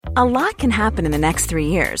A lot can happen in the next 3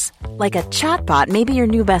 years. Like a chatbot may be your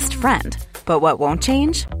new best friend. But what won't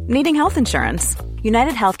change? Needing health insurance.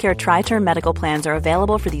 United Healthcare Tri-Term Medical Plans are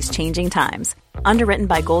available for these changing times. Underwritten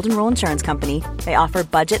by Golden Rule Insurance Company, they offer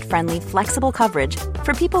budget-friendly, flexible coverage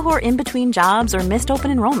for people who are in between jobs or missed open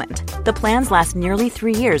enrollment. The plans last nearly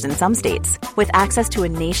 3 years in some states, with access to a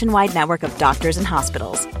nationwide network of doctors and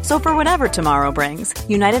hospitals. So for whatever tomorrow brings,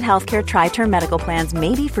 United Healthcare Tri-Term Medical Plans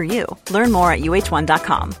may be for you. Learn more at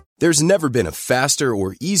uh1.com. There's never been a faster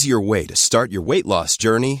or easier way to start your weight loss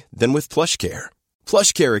journey than with PlushCare.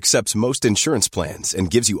 PlushCare accepts most insurance plans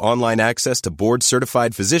and gives you online access to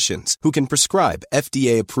board-certified physicians who can prescribe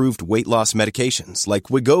FDA-approved weight loss medications like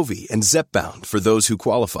Wegovy and Zepbound for those who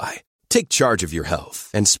qualify. Take charge of your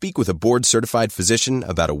health and speak with a board-certified physician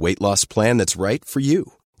about a weight loss plan that's right for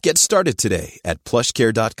you. Get started today at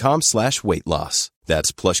plushcare.com/weight loss.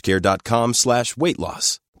 That's plushcare.com/weight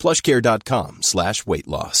loss. plushcare.com/weight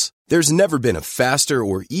loss. There's never been a faster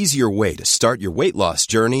or easier way to start your weight loss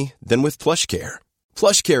journey than with PlushCare.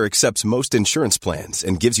 PlushCare accepts most insurance plans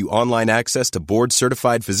and gives you online access to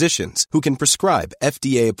board-certified physicians who can prescribe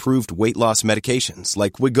FDA-approved weight loss medications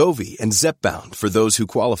like Wegovy and Zepbound for those who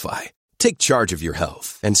qualify. Take charge of your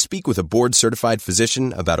health and speak with a board-certified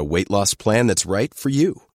physician about a weight loss plan that's right for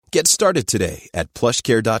you. Get started today at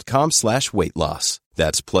plushcare.com/weight loss.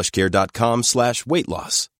 That's plushcare.com/weight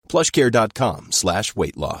loss.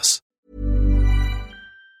 plushcare.com/weight loss.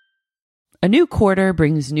 A new quarter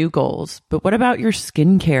brings new goals, but what about your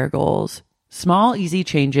skincare goals? Small, easy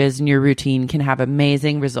changes in your routine can have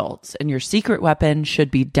amazing results, and your secret weapon should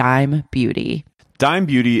be Dime Beauty. Dime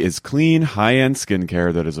Beauty is clean, high-end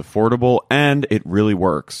skincare that is affordable, and it really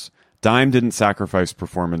works. Dime didn't sacrifice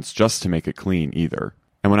performance just to make it clean either.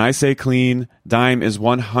 And when I say clean, Dime is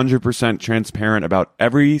 100% transparent about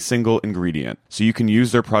every single ingredient, so you can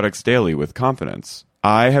use their products daily with confidence.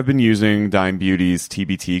 I have been using Dime Beauty's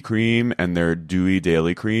TBT cream and their Dewy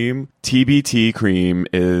Daily Cream. TBT cream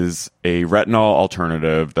is a retinol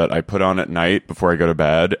alternative that I put on at night before I go to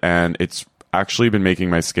bed, and it's actually been making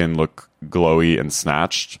my skin look glowy and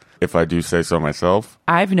snatched, if I do say so myself.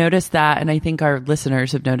 I've noticed that, and I think our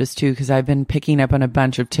listeners have noticed too, because I've been picking up on a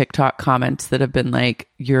bunch of TikTok comments that have been like,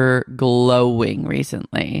 you're glowing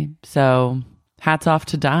recently. So hats off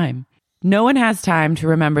to Dime. No one has time to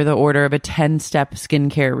remember the order of a 10-step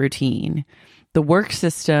skincare routine. The Work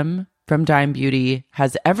System from Dime Beauty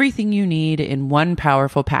has everything you need in one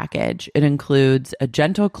powerful package. It includes a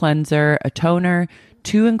gentle cleanser, a toner,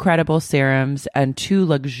 2 incredible serums, and 2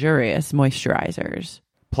 luxurious moisturizers.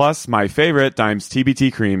 Plus, my favorite, Dime's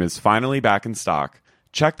TBT cream, is finally back in stock.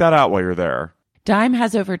 Check that out while you're there. Dime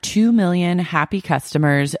has over 2 million happy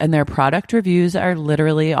customers, and their product reviews are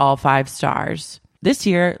literally all 5 stars. This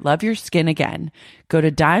year, love your skin again. Go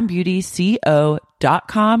to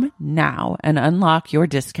dimebeautyco.com now and unlock your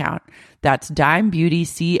discount. That's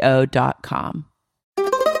dimebeautyco.com.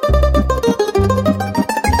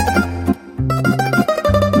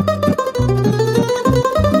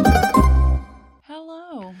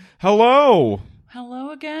 Hello. Hello.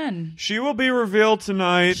 Hello again. She will be revealed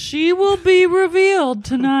tonight. She will be revealed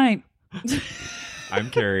tonight.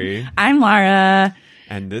 I'm Carrie. I'm Lara.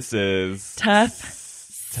 And this is Tough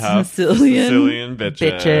Sicilian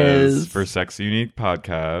bitches for Sex Unique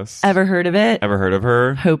Podcast. Ever heard of it? Ever heard of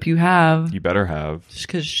her? Hope you have. You better have.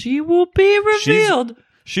 Because she will be revealed.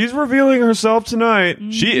 She's revealing herself tonight.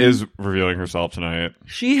 Mm-hmm. She is revealing herself tonight.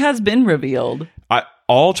 She has been revealed.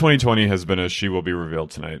 All 2020 has been a she will be revealed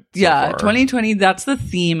tonight. So far. 2020, that's the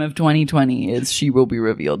theme of 2020 is she will be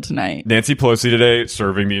revealed tonight. Nancy Pelosi today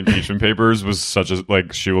serving the impeachment papers was such a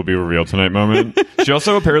she will be revealed tonight moment. She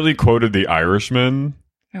also apparently quoted The Irishman.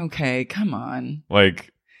 Okay, come on.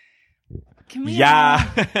 Can we all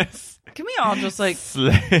just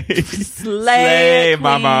slay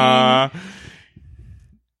mama.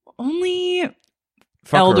 Only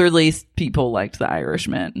elderly people liked The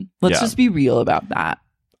Irishman. Let's just be real about that.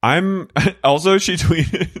 She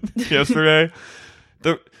tweeted yesterday,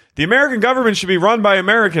 the American government should be run by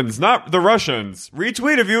Americans, not the Russians.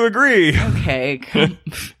 Retweet if you agree. Okay.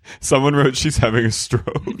 Someone wrote she's having a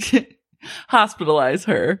stroke. Hospitalize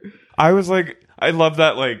her. I was like, I love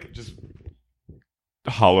that, just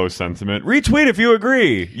hollow sentiment. Retweet if you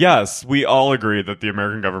agree. Yes, we all agree that the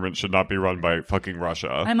American government should not be run by fucking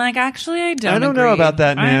Russia. I'm like, actually, I don't know about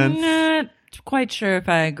that, man. I'm not quite sure if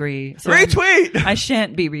I agree. So retweet! I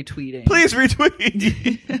shan't be retweeting. Please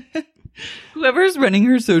retweet. Whoever's running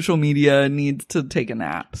her social media needs to take a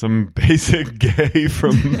nap. Some basic gay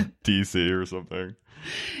from DC or something.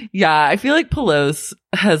 Yeah, I feel like Pelosi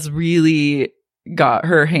has really got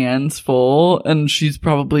her hands full, and she's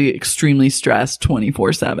probably extremely stressed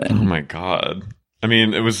 24/7. Oh my God. I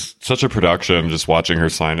mean, it was such a production just watching her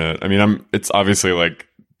sign it. I mean, it's obviously like,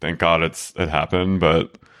 thank God it happened,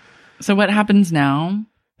 but. So what happens now?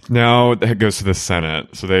 Now it goes to the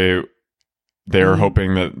Senate. So they are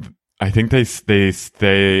hoping that, I think they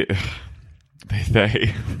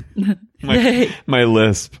my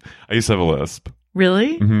lisp. I used to have a lisp.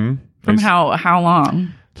 Really? Mm-hmm. From how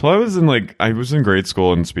long? Till I was in grade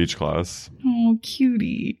school in speech class. Oh,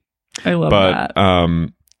 cutie. I love that.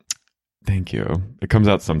 Thank you. It comes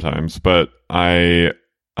out sometimes, but now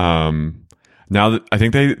that I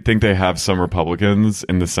think they have some Republicans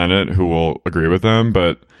in the Senate who will agree with them,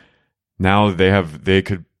 but now they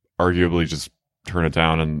could arguably just turn it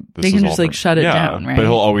down, and they can just like shut it down, right? But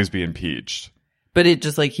he'll always be impeached. But it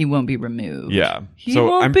just like he won't be removed. Yeah. He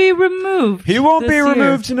won't be removed. He won't be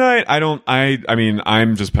removed tonight. I mean,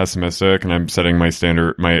 I'm just pessimistic, and I'm setting my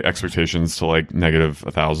expectations to like negative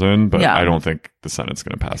 1,000, but I don't think the Senate's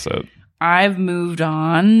going to pass it. I've moved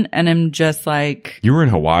on, and I'm just like... You were in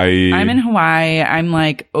Hawaii. I'm in Hawaii. I'm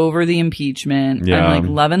like over the impeachment. Yeah. I'm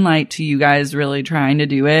like love and light to you guys really trying to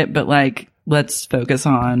do it, but like let's focus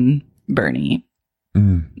on Bernie.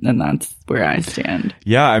 And that's where I stand.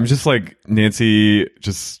 Yeah, I'm just like Nancy,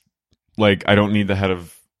 just like, I don't need the head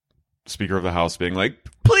of Speaker of the House being like,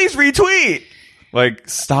 please retweet. Like,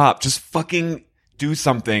 stop. Just fucking do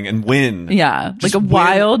something and win. Yeah. Just like a win.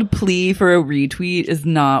 wild plea for a retweet is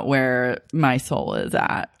not where my soul is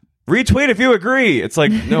at. Retweet if you agree. It's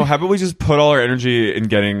like, no, how about we just put all our energy in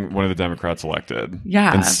getting one of the Democrats elected?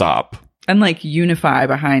 Yeah. And stop. And like unify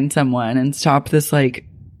behind someone and stop this like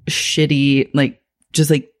shitty, like, just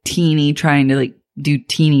like teeny trying to like do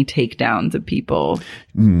teeny takedowns of people.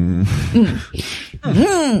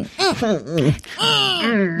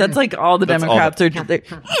 That's like all the Democrats are.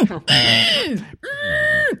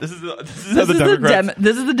 This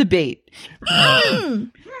is the debate.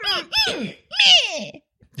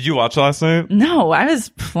 Did you watch last night? No, I was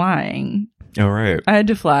flying. Oh, right. I had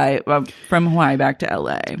to fly from Hawaii back to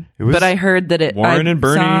LA. But I heard that Warren and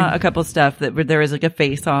Bernie. Saw a couple stuff that there was like a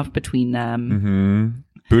face off between them.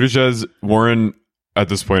 Mm-hmm. Buttigieg, Warren, at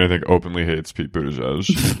this point, I think openly hates Pete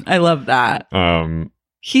Buttigieg. I love that.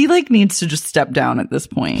 He like needs to just step down at this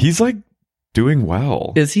point. He's like doing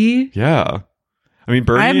well. Is he? Yeah. I mean,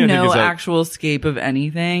 Bernie. I have no actual scape of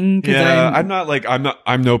anything. Yeah,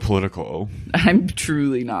 I'm no political. I'm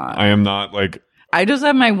truly not. I am not like. I just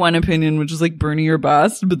have my one opinion, which is like Bernie or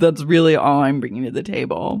bust, but that's really all I'm bringing to the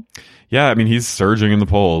table. Yeah, I mean, he's surging in the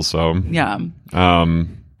polls, so. Yeah.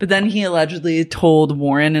 But then he allegedly told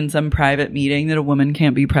Warren in some private meeting that a woman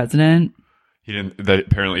can't be president. He didn't, that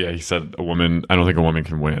apparently, yeah, he said I don't think a woman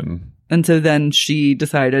can win. And so then she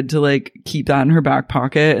decided to like keep that in her back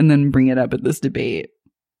pocket and then bring it up at this debate.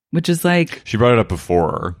 Which is like... She brought it up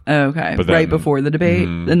before. Oh, okay. But then, right before the debate.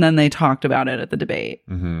 And then they talked about it at the debate.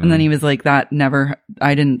 And then he was like, I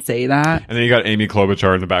didn't say that. And then you got Amy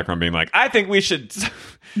Klobuchar in the background being like, I think we should...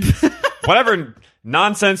 whatever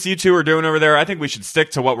nonsense you two are doing over there, I think we should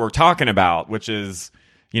stick to what we're talking about, which is,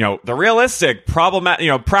 the realistic,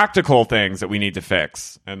 practical things that we need to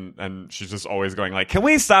fix. And she's just always going like, can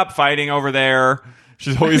we stop fighting over there?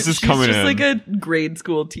 She's always just coming in. She's just like a grade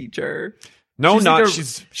school teacher. She's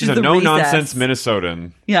a no nonsense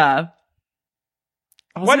Minnesotan. Yeah.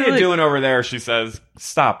 Also, what are you doing over there? She says,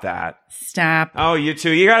 stop that. Stop. Oh, you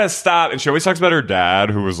two, you gotta stop. And she always talks about her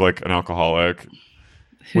dad, who was like an alcoholic.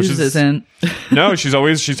 Whose isn't? No, she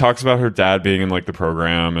talks about her dad being in like the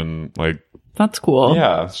program and like. That's cool.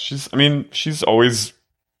 Yeah. She's always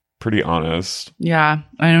pretty honest. Yeah.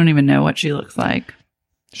 I don't even know what she looks like.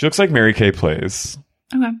 She looks like Mary Kay Place.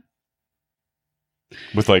 Okay.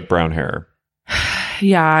 With like brown hair.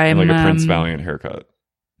 Yeah, I'm like a Prince Valiant haircut.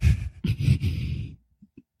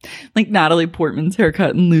 Like Natalie Portman's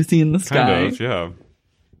haircut in Lucy in the Sky. Kind of, yeah.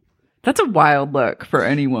 That's a wild look for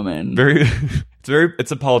any woman.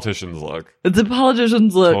 It's a politician's look. It's a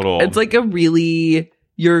politician's look. Total. It's like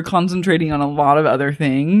you're concentrating on a lot of other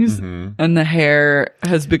things, and the hair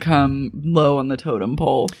has become low on the totem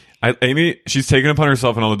pole. Amy, she's taken upon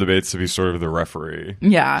herself in all the debates to be sort of the referee.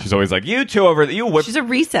 Yeah. She's always like, you two over there, you whip. She's a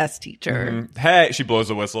recess teacher. Hey, she blows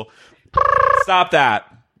the whistle. Stop that.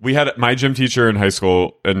 We had my gym teacher in high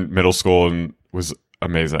school and middle school and was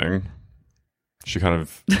amazing. She kind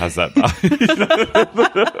of has that vibe.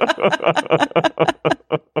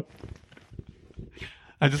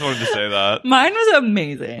 I just wanted to say that. Mine was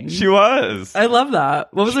amazing. She was. I love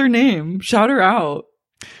that. What was her name? Shout her out.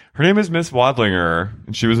 Her name is Miss Wadlinger,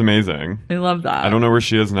 and she was amazing. I love that. I don't know where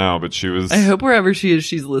she is now, but she was... I hope wherever she is,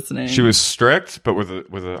 she's listening. She was strict, but with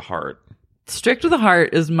a heart. Strict with the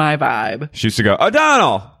heart is my vibe. She used to go,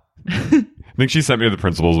 O'Donnell! I think she sent me to the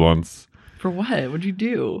principal's once. For what? What'd you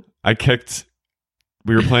do?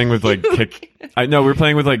 We were playing with like we were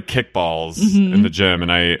playing with like kickballs in the gym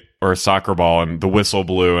or a soccer ball, and the whistle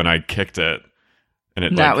blew and I kicked it.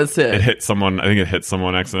 And that was it. It hit someone. I think it hit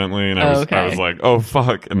someone accidentally, and I was like, "Oh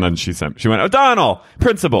fuck!" And then she went, "O'Donnell,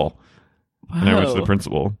 principal," and I went to the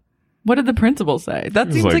principal. What did the principal say?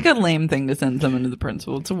 That seems like like a lame thing to send someone to the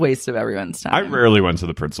principal. It's a waste of everyone's time. I rarely went to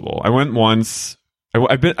the principal. I went once.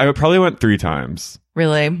 I probably went 3 times.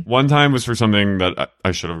 Really? One time was for something that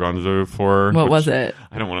I should have gone to for. What was it?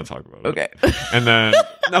 I don't want to talk about it. Okay. And then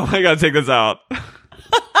no, I gotta take this out.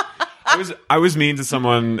 I was mean to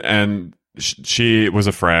someone, and she was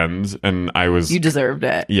a friend, and I was. You deserved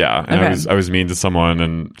it. Yeah, and okay. I was mean to someone,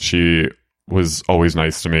 and she was always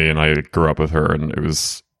nice to me, and I grew up with her, and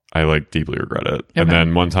I like deeply regret it. Okay. And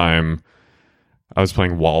then one time, I was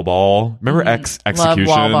playing wall ball. Remember Execution? Love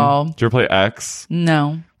wall ball. Did you ever play X?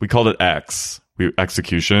 No. We called it X.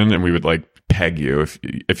 Execution, and we would like peg you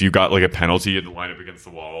if you got like a penalty. You had to line up against the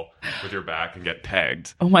wall with your back and get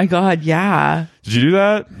pegged. Oh my god, yeah. Did you do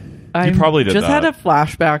that? You probably did. Just that. Had a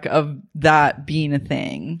flashback of that being a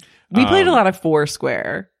thing. We played a lot of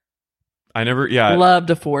Foursquare. I never. Yeah, loved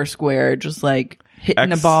a Foursquare. Just like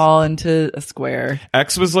hitting a ball into a square.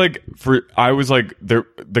 X was like I was like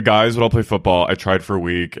the guys would all play football. I tried for a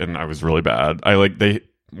week and I was really bad.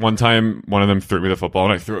 One time one of them threw me the football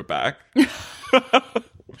and I threw it back.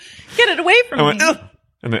 Get it away from me. Ugh!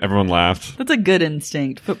 And then everyone laughed. That's a good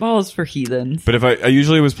instinct. Football is for heathens. But if I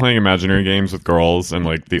usually was playing imaginary games with girls and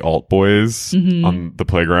like the alt boys on the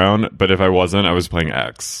playground. But if I wasn't, I was playing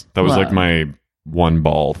X. That was like my one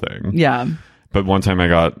ball thing. Yeah. But one time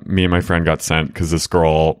me and my friend got sent because this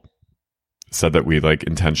girl said that we like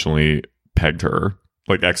intentionally pegged her,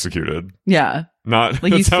 like executed. Yeah. Not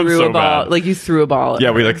like you threw a ball. Like you threw a ball. Yeah,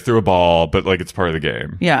 we like threw a ball, but like it's part of the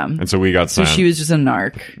game. Yeah. And so we got sent. So she was just a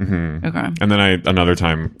narc. Mm-hmm. Okay. And then another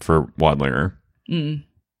time for Wadlinger.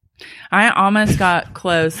 I almost got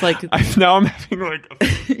close. Like now I'm having like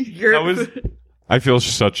I feel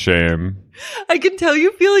such shame. I can tell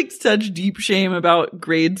you feel like such deep shame about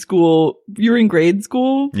grade school. You were in grade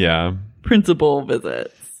school? Yeah. Principal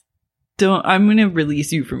visits. I'm going to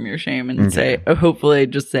release you from your shame and say, hopefully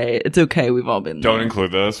just say, it's okay. We've all been there. Don't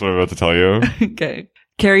include this. What I'm about to tell you. Okay.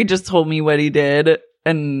 Carrie just told me what he did.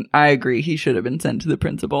 And I agree. He should have been sent to the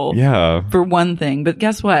principal. Yeah. For one thing. But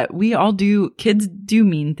guess what? Kids do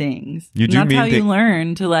mean things. You do and that's mean how you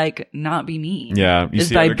learn to like not be mean. Yeah. You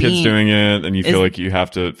see other kids doing it and you feel like you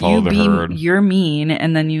have to follow the herd. You're mean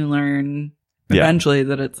and then you learn eventually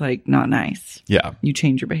that it's like not nice. Yeah. You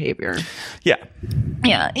change your behavior. Yeah.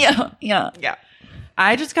 Yeah.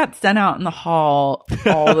 I just got sent out in the hall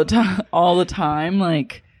all the time.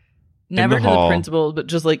 Like never to the principal, but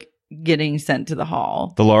just like getting sent to the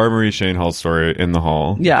hall. The Laura Marie Shane Hall story in the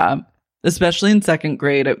hall. Yeah. Especially in second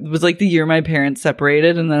grade. It was like the year my parents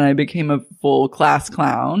separated and then I became a full class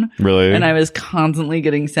clown. Really? And I was constantly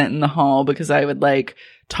getting sent in the hall because I would like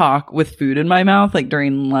talk with food in my mouth like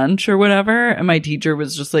during lunch or whatever. And my teacher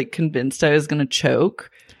was just like convinced I was going to choke.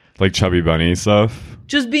 Like Chubby Bunny stuff?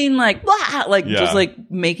 Just being like, blah, like just like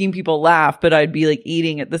making people laugh, but I'd be like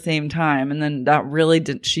eating at the same time. And then that really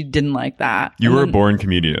she didn't like that. You were a born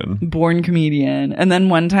comedian. Born comedian. And then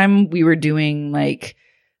one time we were doing like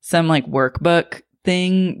some like workbook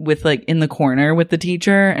thing with like in the corner with the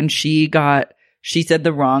teacher and she said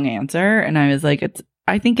the wrong answer. And I was like,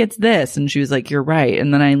 I think it's this. And she was like, you're right.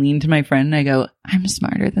 And then I leaned to my friend and I go, I'm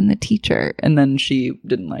smarter than the teacher. And then she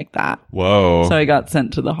didn't like that. Whoa. So I got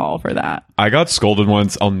sent to the hall for that. I got scolded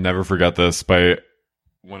once. I'll never forget this by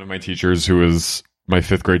one of my teachers who was my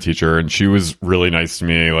 5th grade teacher. And she was really nice to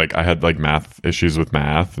me. Like I had like math issues with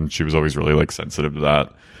math and she was always really like sensitive to that.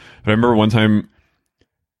 But I remember one time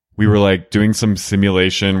we were like doing some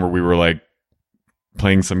simulation where we were like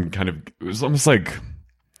playing some kind of, it was almost like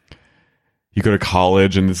you go to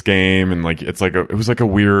college in this game and like it was like a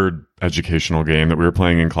weird educational game that we were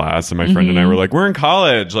playing in class and my friend and I were like, we're in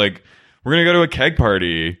college, like we're gonna go to a keg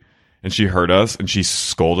party. And she heard us and she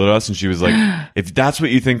scolded us and she was like, if that's what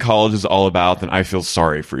you think college is all about, then I feel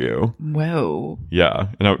sorry for you. Whoa. Yeah.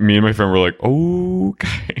 And me and my friend were like,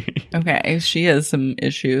 okay. Okay. She has some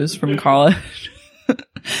issues from college.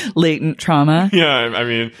 Latent trauma. Yeah. I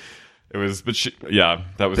mean, it was, but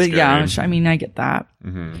that was scary. Yeah, I mean, I get that.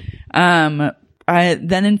 Then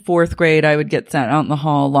in 4th grade, I would get sent out in the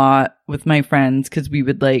hall a lot with my friends because we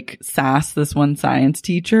would like sass this one science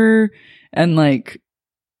teacher. And like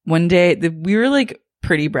one day we were like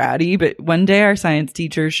pretty bratty, but one day our science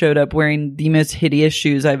teacher showed up wearing the most hideous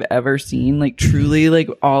shoes I've ever seen. Like truly, like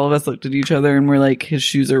all of us looked at each other and we're like, his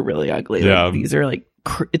shoes are really ugly. Yeah. Like, these are like,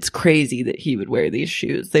 it's crazy that he would wear these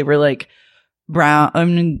shoes. They were like brown. I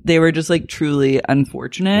mean, they were just like truly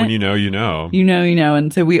unfortunate. When you know, you know. You know.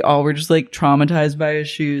 And so we all were just like traumatized by his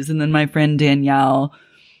shoes. And then my friend Danielle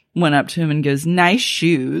went up to him and goes, nice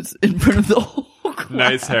shoes, in front of the whole class.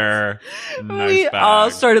 Nice hair. Nice We bag.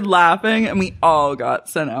 all started laughing and we all got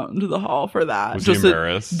sent out into the hall for that. Was Just he a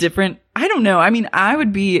embarrassed? different, I don't know. I mean, I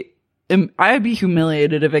would be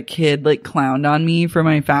humiliated if a kid like clowned on me for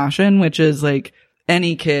my fashion, which is like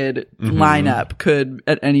any kid lineup could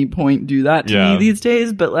at any point do that to me these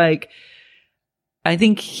days. But like, I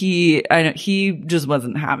think he just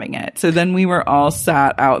wasn't having it. So then we were all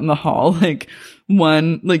sat out in the hall, like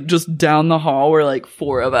just down the hall were like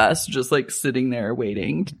 4 of us just like sitting there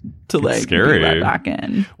waiting to like scary. be let back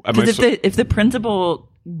in. Because if the principal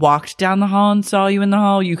walked down the hall and saw you in the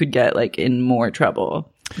hall, you could get like in more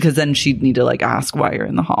trouble because then she'd need to like ask why you're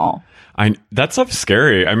in the hall. That stuff's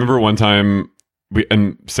scary. I remember one time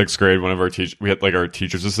in 6th grade, one of our we had like our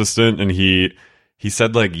teacher's assistant, and he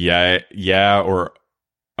said like yeah or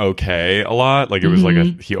okay a lot. Like it was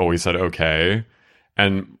like he always said okay.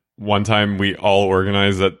 And one time we all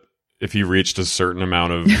organized that if he reached a certain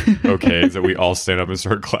amount of okays that we all stand up and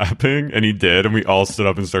start clapping, and he did, and we all stood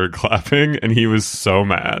up and started clapping, and he was so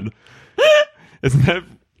mad. Isn't that?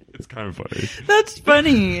 It's kind of funny. That's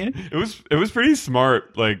funny. It was pretty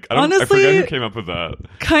smart. Like Honestly, I forget who came up with that.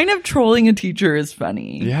 Kind of trolling a teacher is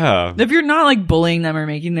funny. Yeah. If you're not like bullying them or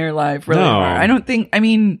making their life really hard. I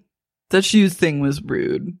mean, the shoes thing was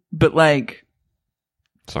rude, but like,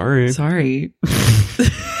 sorry.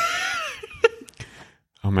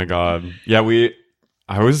 Oh my God. Yeah,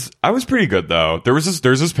 I was pretty good though. There's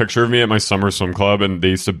this picture of me at my summer swim club, and they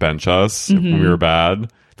used to bench us when we were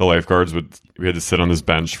bad. The lifeguards we had to sit on this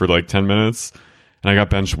bench for like 10 minutes, and I got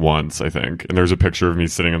benched once, I think. And there's a picture of me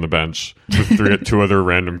sitting on the bench with 2 other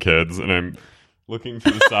random kids, and I'm looking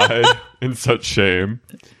to the side in such shame.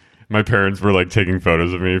 My parents were like taking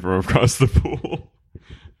photos of me from across the pool,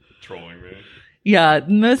 trolling me. Yeah,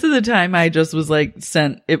 most of the time I just was like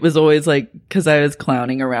it was always like because I was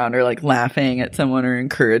clowning around or like laughing at someone or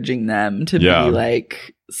encouraging them to be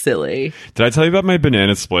like silly. Did I tell you about my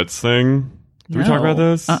banana splits thing? Did we talk about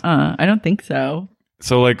this? I don't think so.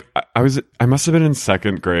 So like I must have been in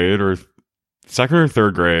 2nd grade or 2nd or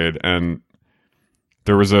 3rd grade, and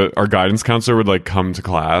there was our guidance counselor would like come to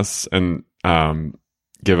class and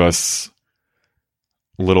give us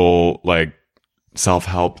little like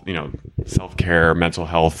self-help, self-care, mental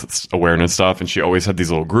health awareness stuff. And she always had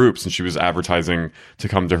these little groups, and she was advertising to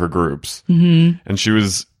come to her groups. And she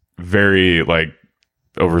was very like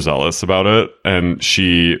overzealous about it. And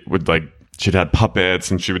she'd had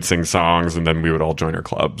puppets, and she would sing songs, and then we would all join her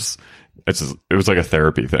clubs. It was like a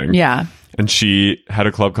therapy thing. Yeah. And she had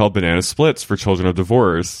a club called Banana Splits for children of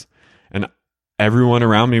divorce. And everyone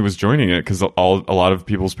around me was joining it because a lot of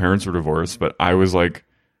people's parents were divorced. But I was like,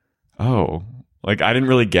 oh, like I didn't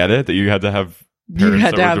really get it that you had to have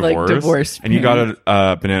parents that were divorced, like divorced and you got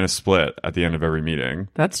a banana split at the end of every meeting.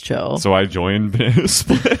 That's chill. So I joined Banana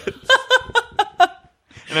Splits.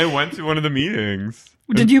 And I went to one of the meetings.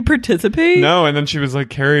 Did you participate? No, and then she was like,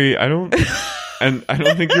 Carrie, I don't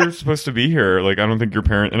think you're supposed to be here. Like, I don't think your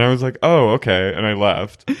parent. And I was like, oh, okay. And I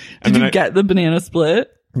left. Did you get the banana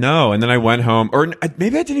split? No. And then I went home, or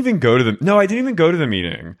maybe I didn't even go to I didn't even go to the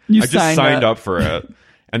meeting. I just signed up for it.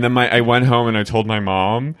 And then I went home and I told my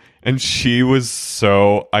mom, and she was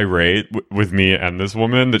so irate with me and this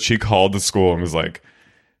woman that she called the school and was like,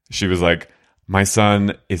 my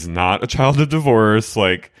son is not a child of divorce.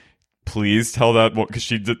 Like, please tell that, because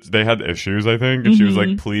they had issues, I think, and she was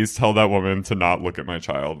like, please tell that woman to not look at my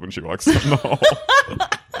child when she walks down the hall.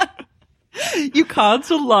 You caused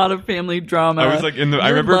a lot of family drama. I was like I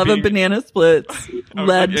remember love of banana splits. I was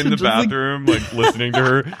like in the bathroom, like listening to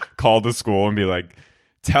her call the school and be like,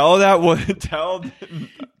 tell that woman, tell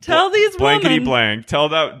these blankety women. blank,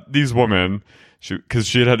 tell these women, because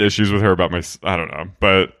she had issues with her about I don't know,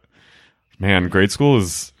 but man, grade school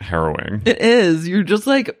is harrowing. It is. You're just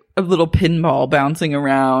like a little pinball bouncing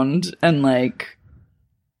around and like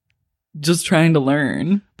just trying to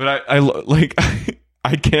learn. But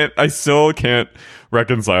I still can't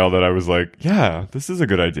reconcile that I was like, yeah, this is a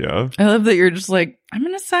good idea. I love that you're just like, I'm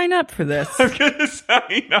going to sign up for this. I'm going to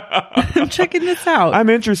sign up. I'm checking this out. I'm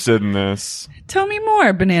interested in this. Tell me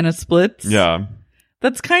more, banana splits. Yeah.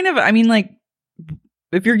 That's kind of, I mean, like,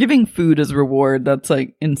 if you're giving food as reward, that's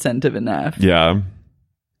like incentive enough. Yeah.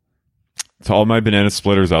 To all my banana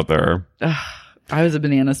splitters out there. I was a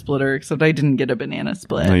banana splitter, except I didn't get a banana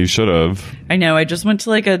split. No, you should have. I know. I just went to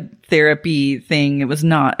like a therapy thing. It was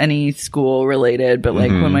not any school related, but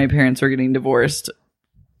like when my parents were getting divorced,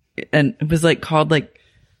 and it was like called like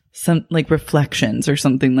some like reflections or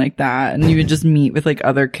something like that. And you would just meet with like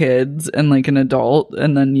other kids and like an adult,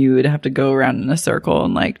 and then you would have to go around in a circle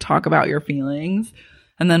and like talk about your feelings.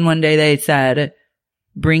 And then one day they said,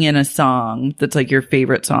 bring in a song that's like your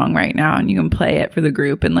favorite song right now, and you can play it for the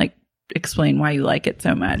group and like explain why you like it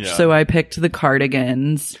so much. Yeah. So I picked the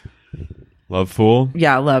Cardigans. Love Fool?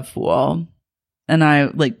 Yeah, Love Fool. And I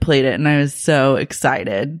like played it and I was so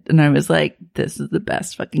excited. And I was like, this is the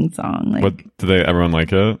best fucking song. Like, What did everyone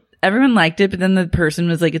like it? everyone liked it, but then the person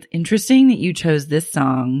was like, it's interesting that you chose this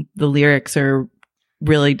song. The lyrics are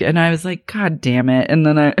really, and I was like, God damn it. And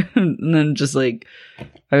then I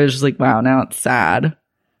was just like, wow, now it's sad.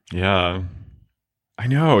 Yeah. I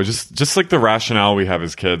know. Just like the rationale we have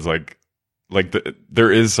as kids,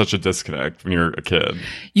 there is such a disconnect when you're a kid.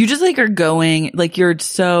 You just like are going, like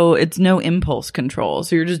it's no impulse control.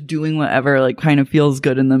 So you're just doing whatever like kind of feels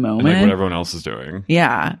good in the moment. And like what everyone else is doing.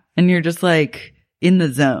 Yeah. And you're just like in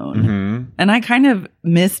the zone. Mm-hmm. And I kind of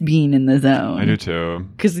miss being in the zone. I do too.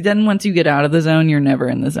 Because then once you get out of the zone, you're never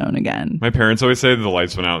in the zone again. My parents always say the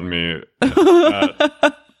lights went out in me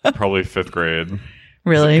at probably 5th grade.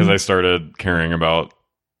 Really? Because I started caring about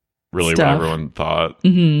really Stuff. what everyone thought.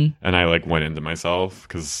 Mm-hmm. And I like went into myself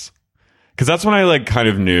because that's when I like kind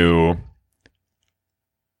of knew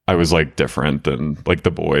I was like different than like the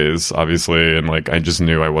boys, obviously. And like I just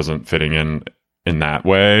knew I wasn't fitting in that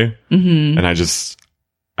way. Mm-hmm. And I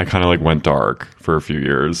kind of like went dark for a few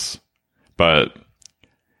years. But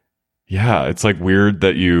yeah, it's like weird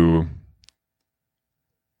that you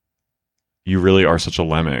really are such a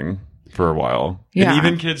lemming for a while. Yeah. And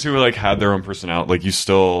even kids who like had their own personality, like you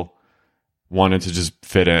still wanted to just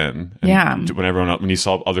fit in. And Yeah. when you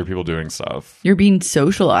saw other people doing stuff. You're being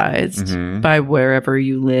socialized Mhm. by wherever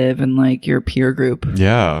you live and like your peer group.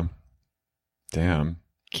 Yeah. Damn.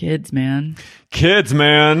 Kids, man. Kids,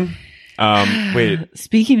 man. Wait.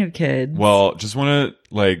 Speaking of kids. Well, just want to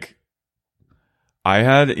like, I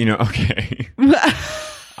had, okay.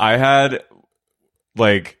 I had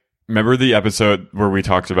like, remember the episode where we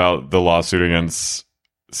talked about the lawsuit against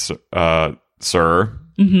Sir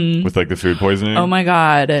Mhm. with like the food poisoning? Oh my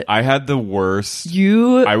God. I had the worst.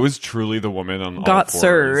 You I was truly the woman on got all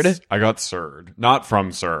fours. Sir'd. I got Sir'd. Not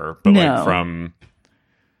from Sir, but No. like from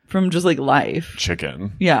from just like life.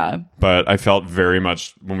 chicken. Yeah. But I felt very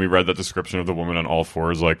much when we read that description of the woman on all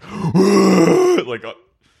fours, like, like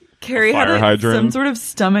Carrie had fire like, hydrant. some sort of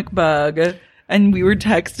stomach bug, and we were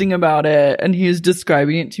texting about it, and he was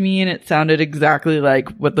describing it to me, and it sounded exactly like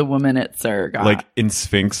what the woman at Sir got. like in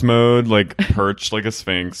Sphinx mode, like perched like a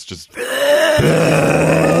Sphinx, just on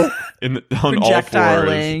Projectiling. all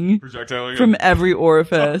fours. Projectiling from every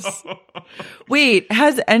orifice. Wait,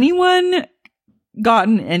 has anyone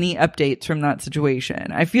gotten any updates from that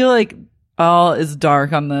situation? I feel like all is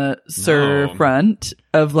dark on the Sir No. front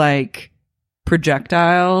of like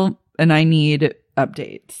projectile, and I need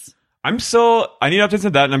updates. I need updates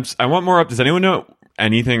on that, and I want more updates. Does anyone know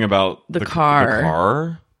anything about The car. The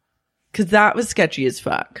car? Because that was sketchy as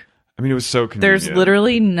fuck. I mean, it was so convenient. There's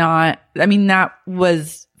literally not, I mean, that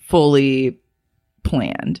was fully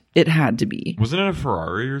planned. It had to be. Wasn't it a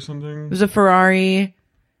Ferrari or something? It was a Ferrari,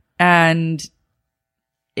 and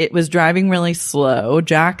it was driving really slow.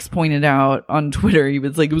 Jax pointed out on Twitter, he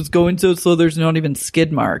was like, it was going so slow, there's not even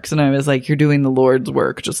skid marks. And I was like, you're doing the Lord's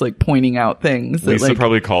work, just like pointing out things. That, Lisa like,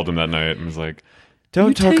 probably called him that night and was like, you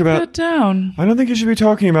 "Don't talk take about. that down. I don't think you should be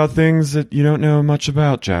talking about things that you don't know much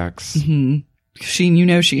about, Jax." Mm-hmm.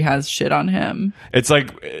 She has shit on him. It's like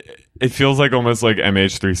it feels like almost like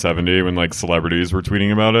MH370 when like celebrities were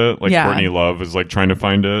tweeting about it. Like Yeah. Courtney Love is like trying to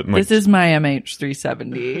find it. And, like, This is my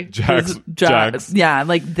MH370. Jax. Yeah,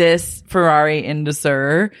 like this Ferrari into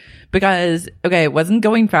Sir. Because, okay, it wasn't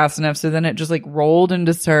going fast enough, so then it just like rolled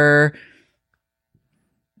into Sir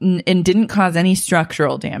and didn't cause any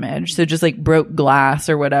structural damage. So just like broke glass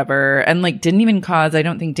or whatever. And like didn't even cause, I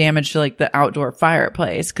don't think, damage to like the outdoor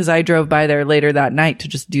fireplace. Because I drove by there later that night to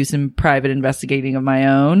just do some private investigating of my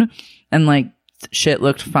own. And like shit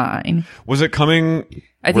looked fine. was it coming?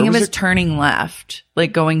 I think where it was turning left,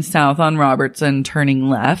 like going south on Robertson, turning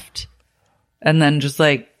left, and then just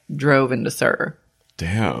like drove into Sir.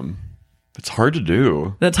 Damn, it's hard to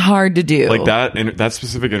do. That's hard to do. Like that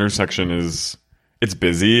specific intersection it's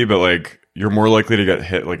busy, but like you're more likely to get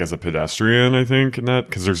hit like as a pedestrian, I think, in that,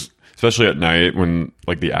 because there's, especially at night when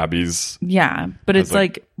like the Abbeys. Yeah, but it's That's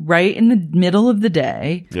like- like right in the middle of the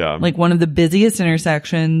day. Yeah. Like one of the busiest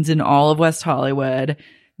intersections in all of West Hollywood.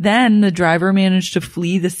 Then the driver managed to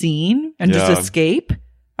flee the scene and just escape.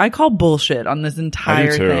 I call bullshit on this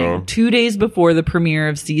entire thing. 2 days before the premiere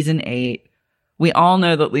of season 8, we all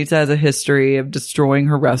know that Lisa has a history of destroying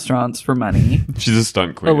her restaurants for money. She's a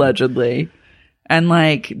stunt queen. Allegedly. And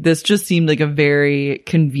like, this just seemed like a very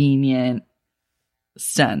convenient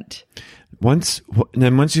stunt. Once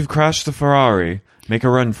you've crashed the Ferrari, make a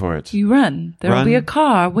run for it. You run. There'll be a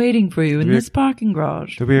car waiting for you in this parking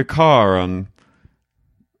garage. There'll be a car on...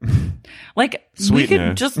 Like, Sweetener. we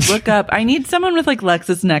could just look up. I need someone with like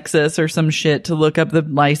LexisNexis or some shit to look up the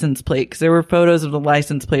license plate, because there were photos of the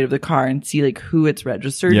license plate of the car and see like who it's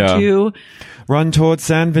registered to. Run towards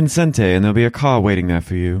San Vicente and there'll be a car waiting there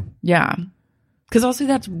for you. Yeah. Because also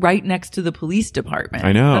that's right next to the police department.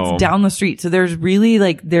 I know. That's down the street. So there's really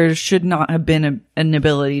like, there should not have been an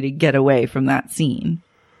ability to get away from that scene.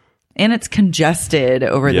 And it's congested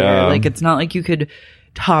over there. Like, it's not like you could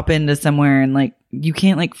hop into somewhere and like, you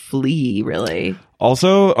can't like flee really.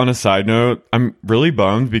 Also, on a side note, I'm really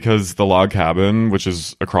bummed because the Log Cabin, which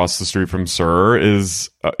is across the street from SUR, is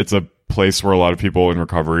it's a place where a lot of people in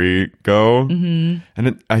recovery go, and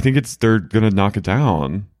I think they're gonna knock it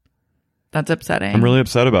down. That's upsetting. I'm really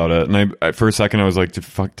upset about it, and I for a second I was like,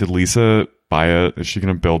 did Lisa buy it? Is she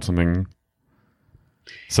gonna build something?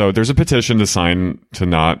 So there's a petition to sign to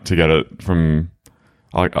get it from.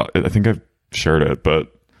 I think I've shared it,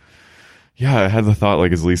 but. Yeah, I had the thought,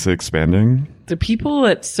 like, is Lisa expanding? The people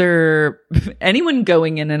at SUR, anyone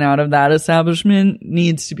going in and out of that establishment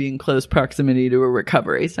needs to be in close proximity to a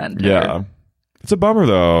recovery center. Yeah. It's a bummer,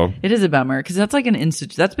 though. It is a bummer, because that's like an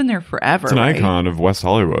institute. That's been there forever. It's an icon of West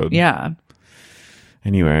Hollywood. Yeah.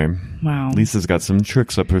 Anyway. Wow. Lisa's got some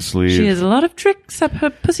tricks up her sleeve. She has a lot of tricks up her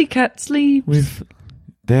pussycat sleeves.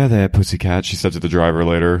 There, pussycat, she said to the driver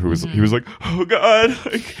later, he was like, oh God,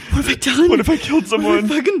 like, what have I done? What if I killed someone? What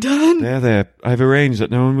have I fucking done? There, I've arranged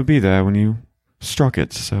that no one would be there when you struck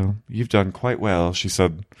it, so you've done quite well, she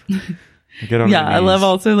said. Get on yeah, her knees. I love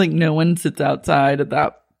also, like, no one sits outside at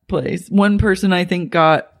that place. One person, I think,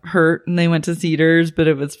 got hurt and they went to Cedars, but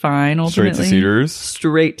it was fine ultimately. Straight to Cedars?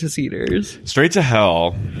 Straight to Cedars. Straight to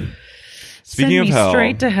hell. Speaking of hell.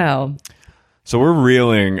 Straight to hell. So we're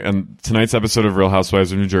reeling, and tonight's episode of Real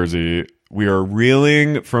Housewives of New Jersey, we are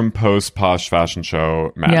reeling from post-Posh fashion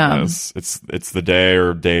show madness. Yeah. It's the day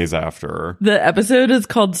or days after. The episode is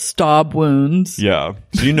called Stab Wounds. Yeah.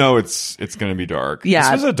 So you know it's going to be dark.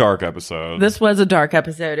 Yeah. This was a dark episode. This was a dark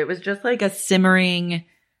episode. It was just like a simmering...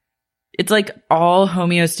 It's like all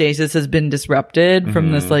homeostasis has been disrupted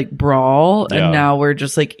from this like brawl, and now we're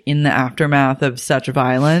just like in the aftermath of such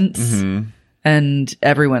violence. And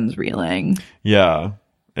everyone's reeling. Yeah.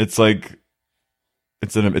 It's like,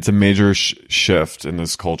 it's a major shift in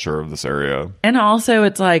this culture of this area. And also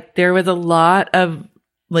it's like, there was a lot of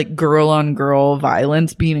like girl on girl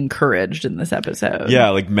violence being encouraged in this episode. Yeah.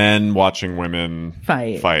 Like men watching women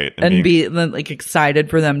fight. And be like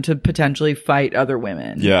excited for them to potentially fight other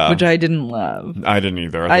women. Yeah. Which I didn't love. I didn't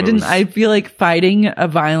either. I feel like fighting a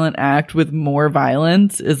violent act with more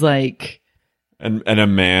violence is like, And a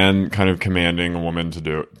man kind of commanding a woman to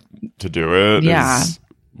do it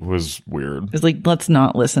was weird. It's like, let's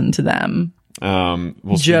not listen to them.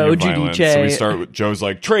 Joe Giudice. So we start with Joe's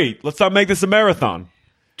like, Treat, let's not make this a marathon.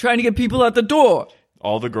 Trying to get people out the door.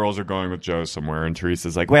 All the girls are going with Joe somewhere, and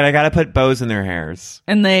Teresa's like, wait, I gotta put bows in their hairs.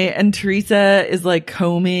 And Teresa is like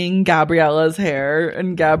combing Gabriella's hair,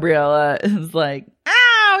 and Gabriella is like,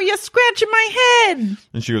 ow, you're scratching my head.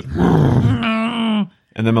 And she goes, and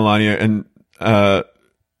then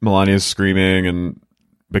Melania's screaming,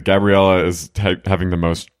 but Gabriella is having the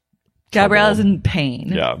most Gabriella's trouble. in pain.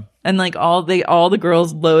 Yeah. And like all the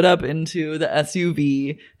girls load up into the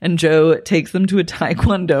SUV, and Joe takes them to a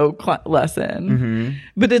Taekwondo lesson.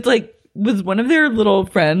 But it's like, was one of their little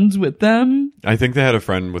friends with them? I think they had a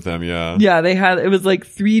friend with them, yeah. Yeah, it was like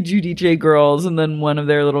 3 Giudice girls and then one of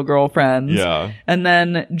their little girlfriends. Yeah. And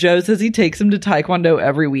then Joe says he takes them to Taekwondo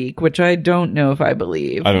every week, which I don't know if I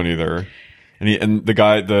believe. I don't either. And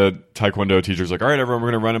the Taekwondo teacher's like, all right, everyone,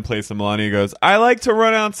 we're going to run in place. And Melania goes, I like to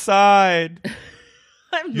run outside.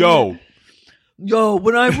 Yo,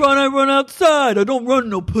 when I run outside. I don't run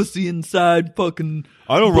no pussy inside fucking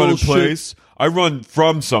I don't bullshit. run in place. I run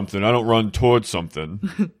from something. I don't run towards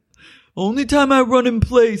something. Only time I run in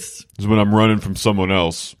place is when I'm running from someone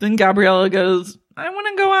else. Then Gabriella goes, I want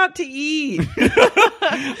to go out to eat.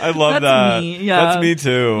 I love that. Me. Yeah. That's me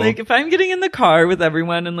too. Like if I'm getting in the car with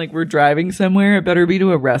everyone and like we're driving somewhere, it better be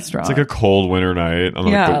to a restaurant. It's like a cold winter night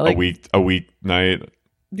on a week night.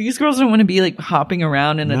 These girls don't want to be like hopping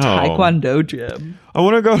around in a Taekwondo gym. I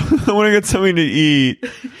want to go. I want to get something to eat.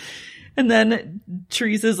 And then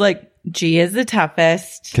Teresa's like, G is the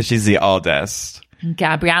toughest. Because she's the oldest.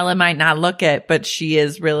 Gabriella might not look it, but she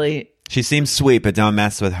is really... She seems sweet, but don't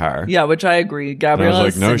mess with her. Yeah, which I agree.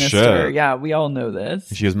 Gabriella's no sinister. shit. Yeah, we all know this.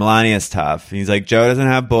 She goes, Melania's tough. He's like, Joe doesn't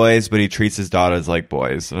have boys, but he treats his daughters like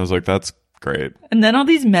boys. And I was like, that's great. And then all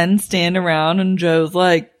these men stand around and Joe's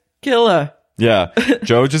like, kill her. Yeah.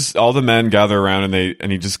 Joe all the men gather around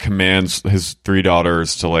and he just commands his 3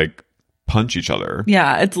 daughters to like punch each other.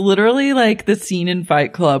 Yeah, it's literally like the scene in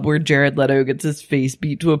Fight Club where Jared Leto gets his face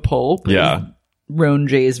beat to a pulp. Yeah. Roan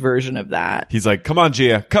J's version of that. He's like, come on,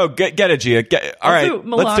 Gia. Go, get it, Gia. All right,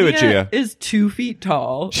 let's do it, Gia. Melania is 2 feet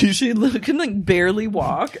tall. She can like barely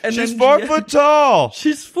walk. And She's then 4 foot tall.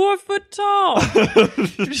 She's 4 foot tall.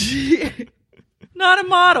 Not a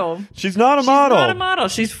model. She's not a model. Not a model.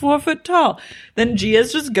 She's 4 foot tall. Then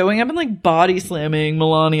Gia's just going up and like body slamming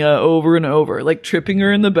Melania over and over, like tripping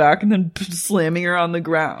her in the back and then slamming her on the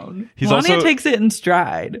ground. Melania takes it in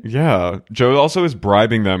stride. Yeah. Joe also is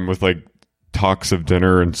bribing them with like talks of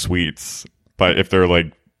dinner and sweets, but if they're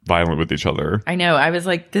like violent with each other. I know. I was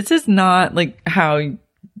like, this is not like how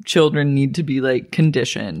children need to be like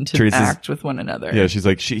conditioned to act with one another. Yeah, she's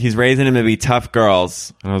like, he's raising them to be tough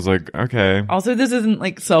girls. And I was like, okay. Also, this isn't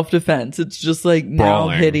like self-defense. It's just like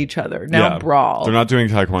brawling. Now hit each other. Now brawl. They're not doing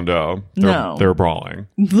taekwondo. They're brawling.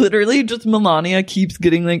 Literally just Melania keeps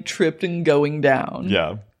getting like tripped and going down.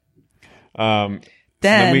 Yeah.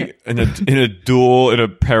 Then we, in a duel in a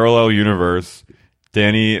parallel universe,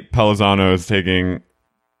 Danny Palazzano is taking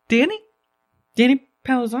Danny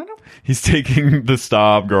Palazzano? He's taking the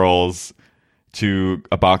Staub girls to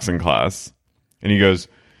a boxing class. And he goes,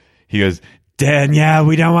 Danielle,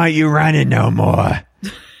 we don't want you running no more.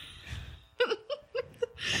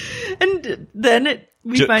 And then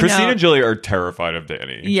we find Christine out and Julie are terrified of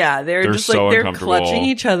Danny. Yeah, they're just so like they're uncomfortable. clutching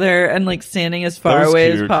each other and like standing as far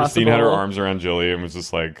away as possible. Christine had her arms around Julie and was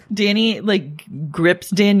just like, Danny like grips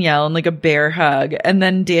Danielle in like a bear hug, and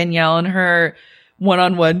then Danielle and her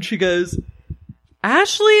one-on-one, she goes,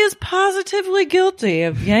 Ashley is positively guilty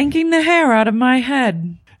of yanking the hair out of my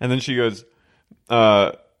head. And then she goes,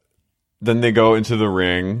 then they go into the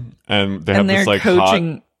ring and they have this like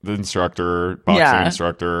coaching the boxing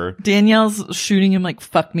instructor. Danielle's shooting him like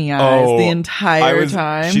fuck me eyes the entire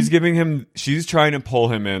time. She's trying to pull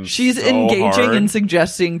him in. She's so engaging hard. and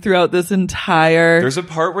suggesting throughout this entire. There's a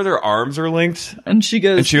part where their arms are linked. And she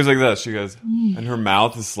goes like this. She goes, and her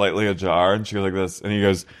mouth is slightly ajar. And she goes like this. And he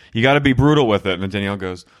goes, you got to be brutal with it. And then Danielle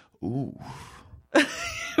goes, ooh.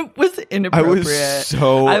 It was inappropriate.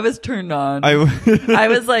 I was turned on. I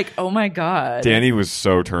was like, oh my God. Danny was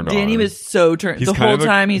so turned on. Danny was so turned. The whole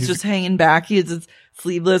time he's just hanging back. He has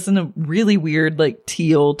sleeveless and a really weird like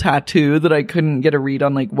teal tattoo that I couldn't get a read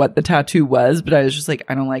on like what the tattoo was, but I was just like,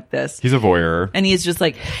 I don't like this. He's a voyeur. And he's just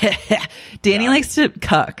like, Danny likes to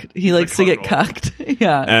cuck. He likes to get cucked.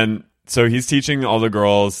 Yeah. And so he's teaching all the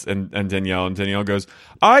girls and Danielle goes,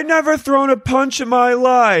 I never thrown a punch in my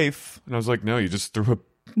life. And I was like, no, you just threw a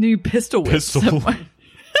pistol whip someone.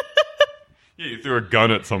 Yeah, you threw a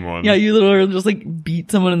gun at someone. Yeah, you literally just like beat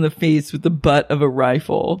someone in the face with the butt of a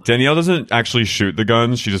rifle. Danielle doesn't actually shoot the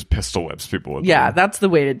guns. She just pistol whips people with them. That's the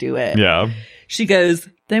way to do it. Yeah. She goes,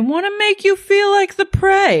 they want to make you feel like the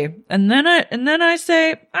prey. And then I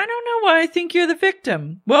say, I don't know why I think you're the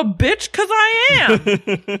victim. Well, bitch, 'cause I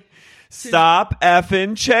am. Stop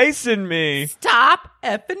effing chasing me. Stop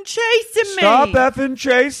effing chasing me. Stop effing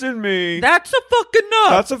chasing me. That's a fucking enough.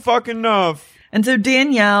 That's a fucking enough. And so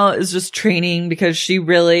Danielle is just training because she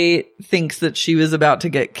really thinks that she was about to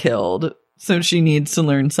get killed. So she needs to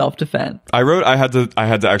learn self-defense. I had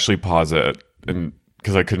to actually pause it and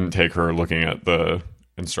because I couldn't take her looking at the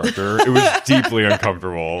instructor. It was deeply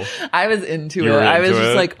uncomfortable. I was into it. I was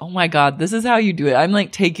just like, oh my God, this is how you do it. I'm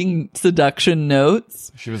like taking seduction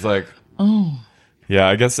notes. She was like, oh. Yeah,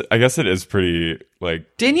 I guess it is pretty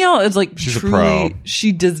like Danielle is like she's truly, a pro.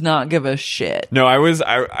 She does not give a shit. No,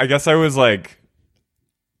 I guess I was like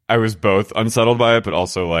I was both unsettled by it, but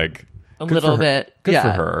also like a little bit. Good for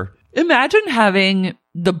her. Imagine having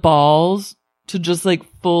the balls to just like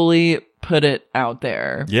fully put it out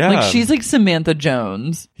there. Yeah. Like she's like Samantha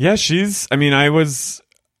Jones. Yeah,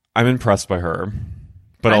 I'm impressed by her.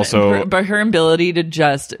 But also by her ability to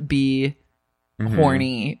just be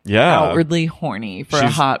horny. Yeah. Outwardly horny for a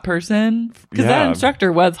hot person. Because that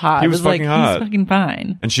instructor was hot. He was fucking hot. He's fucking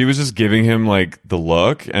fine. And she was just giving him like the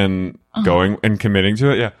look and going and committing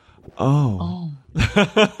to it. Yeah. Oh.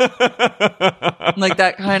 Like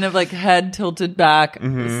that kind of like head tilted back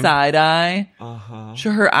side eye.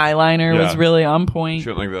 Sure, her eyeliner was really on point. She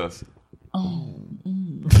went like this.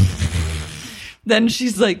 Then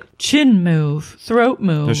she's like, chin move, throat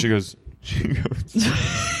move. No, she goes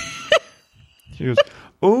She goes,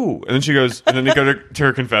 ooh. And then she goes, and then they go to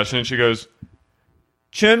her confession and she goes,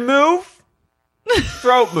 chin move,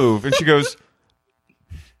 throat move. And she goes,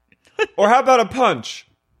 or how about a punch?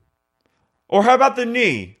 Or how about the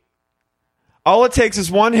knee? All it takes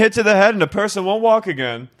is one hit to the head and a person won't walk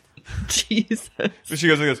again. Jesus. So she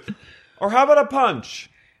goes, or how about a punch?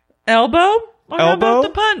 Elbow? Or how Elbow? about the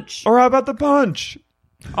punch? Or how about the punch?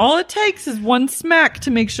 All it takes is one smack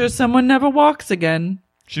to make sure someone never walks again.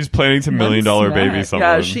 She's planning to $1 million baby someone.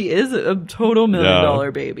 Yeah, she is a total $1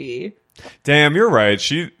 million baby. Damn, you're right.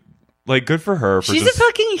 She, like, good for her. For She's a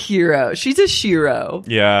fucking hero. She's a shiro.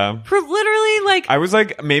 Yeah. For literally, like... I was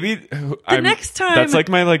like, maybe... next time... That's like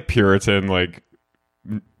my, like, Puritan, like,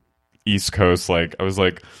 East Coast, like, I was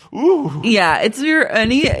like, ooh. Yeah,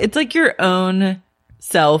 it's like your own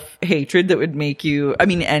self-hatred that would make you... I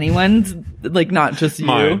mean, anyone's, like, not just you.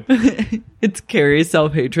 Mine. It's Carrie's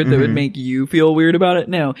self-hatred that would make you feel weird about it.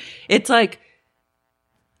 No. It's like,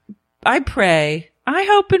 I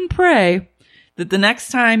hope and pray that the next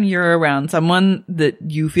time you're around someone that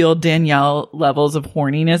you feel Danielle levels of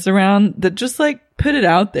horniness around, that just, like, put it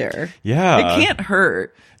out there. Yeah. It can't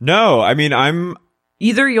hurt. No, I mean,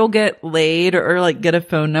 Either you'll get laid or like get a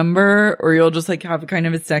phone number, or you'll just like have a kind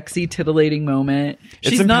of a sexy tittillating moment.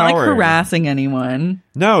 She's not like harassing anyone.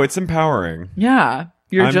 No, it's empowering. Yeah.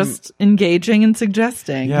 You're just engaging and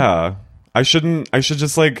suggesting. Yeah. I should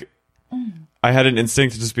just like, I had an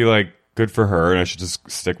instinct to just be like, good for her, and I should just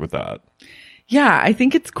stick with that. Yeah, I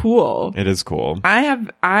think it's cool. It is cool.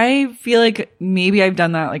 I feel like maybe I've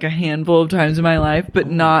done that like a handful of times in my life, but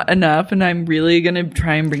not enough. And I'm really going to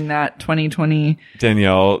try and bring that 2020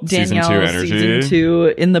 Danielle season 2 energy. Season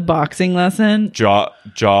 2 in the boxing lesson. Jaw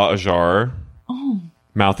ajar. Oh.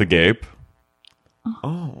 Mouth agape.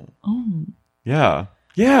 Oh. Yeah.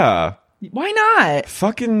 Yeah. Why not?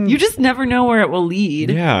 Fucking. You just never know where it will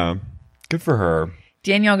lead. Yeah. Good for her.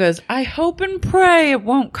 Danielle goes, I hope and pray it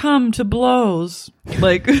won't come to blows.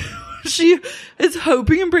 Like, she is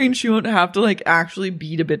hoping and praying she won't have to, like, actually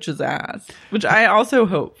beat a bitch's ass. Which I also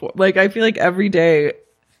hope for. Like, I feel like every day,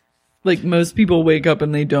 like, most people wake up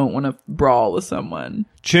and they don't want to brawl with someone.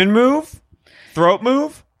 Chin move? Throat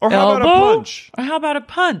move? Or how Elbow? about a punch? Or how about a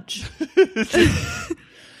punch?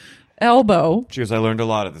 Elbow. She goes, I learned a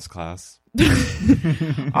lot of this class.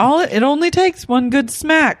 It only takes one good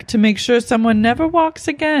smack to make sure someone never walks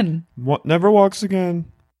again. What? Never walks again.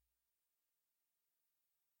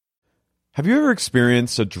 Have you ever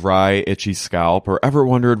experienced a dry, itchy scalp, or ever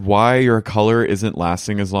wondered why your color isn't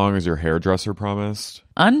lasting as long as your hairdresser promised?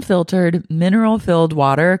 Unfiltered, mineral-filled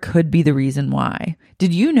water could be the reason why.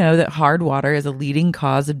 Did you know that hard water is a leading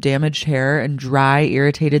cause of damaged hair and dry,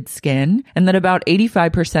 irritated skin? And that about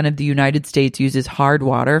 85% of the United States uses hard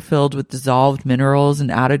water filled with dissolved minerals and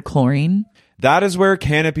added chlorine? That is where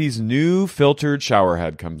Canopy's new filtered shower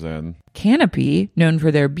head comes in. Canopy, known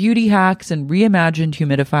for their beauty hacks and reimagined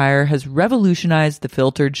humidifier, has revolutionized the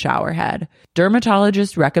filtered shower head.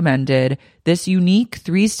 Dermatologists recommended this unique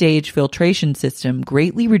 3-stage filtration system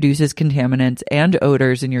greatly reduces contaminants and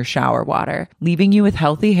odors in your shower water, leaving you with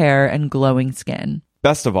healthy hair and glowing skin.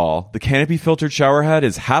 Best of all, the Canopy filtered shower head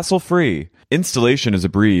is hassle-free. Installation is a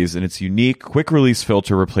breeze, and its unique quick-release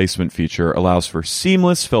filter replacement feature allows for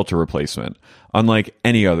seamless filter replacement, unlike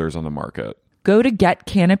any others on the market. Go to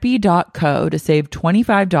getcanopy.co to save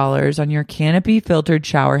 $25 on your Canopy filtered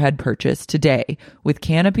showerhead purchase today with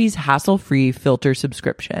Canopy's hassle-free filter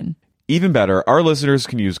subscription. Even better, our listeners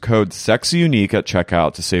can use code SEXYUNIQUE at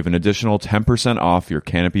checkout to save an additional 10% off your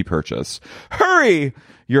Canopy purchase. Hurry!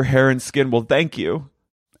 Your hair and skin will thank you.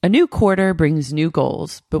 A new quarter brings new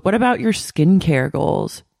goals, but what about your skincare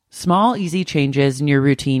goals? Small, easy changes in your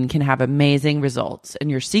routine can have amazing results, and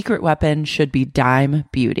your secret weapon should be Dime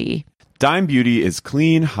Beauty. Dime Beauty is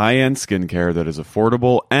clean, high-end skincare that is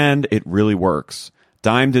affordable, and it really works.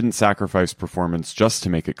 Dime didn't sacrifice performance just to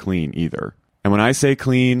make it clean either. And when I say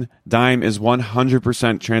clean, Dime is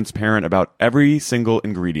 100% transparent about every single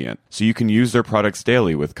ingredient, so you can use their products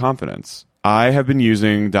daily with confidence. I have been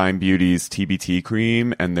using Dime Beauty's TBT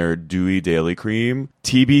cream and their Dewy Daily Cream.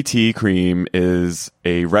 TBT cream is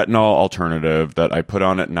a retinol alternative that I put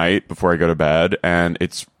on at night before I go to bed, and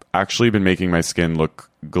it's actually been making my skin look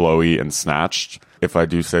glowy and snatched, if I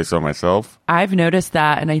do say so myself. I've noticed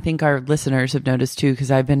that, and I think our listeners have noticed too, because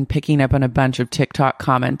I've been picking up on a bunch of TikTok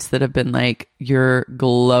comments that have been like, you're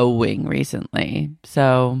glowing recently.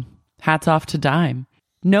 So hats off to Dime.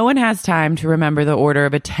 No one has time to remember the order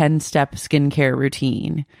of a 10-step skincare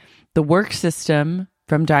routine. The work system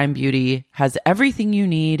from Dime Beauty has everything you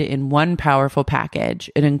need in one powerful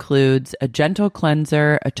package. It includes a gentle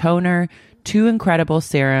cleanser, a toner, 2 incredible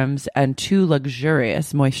serums, and 2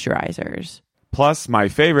 luxurious moisturizers. Plus, my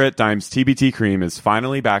favorite, Dime's TBT cream, is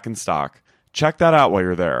finally back in stock. Check that out while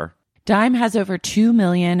you're there. Dime has over 2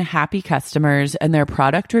 million happy customers, and their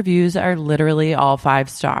product reviews are literally all 5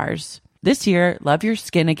 stars. This year, love your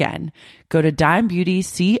skin again. Go to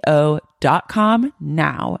dimebeautyco.com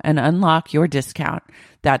now and unlock your discount.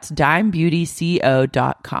 That's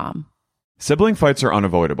dimebeautyco.com. Sibling fights are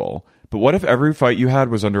unavoidable, but what if every fight you had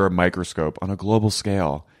was under a microscope on a global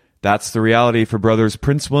scale? That's the reality for brothers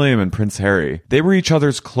Prince William and Prince Harry. They were each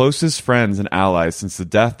other's closest friends and allies since the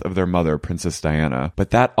death of their mother, Princess Diana.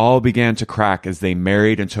 But that all began to crack as they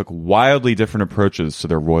married and took wildly different approaches to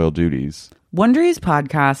their royal duties. Wondery's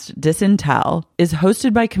podcast, Disintel, is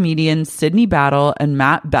hosted by comedians Sydney Battle and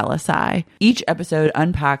Matt Bellassai. Each episode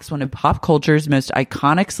unpacks one of pop culture's most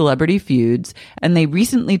iconic celebrity feuds, and they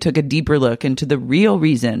recently took a deeper look into the real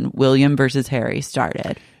reason William versus Harry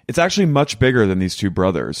started. It's actually much bigger than these two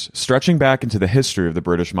brothers, stretching back into the history of the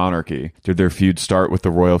British monarchy. Did their feud start with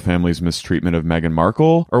the royal family's mistreatment of Meghan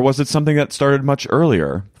Markle, or was it something that started much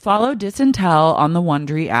earlier? Follow Disintel on the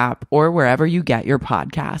Wondery app or wherever you get your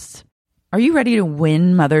podcasts. Are you ready to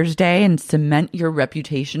win Mother's Day and cement your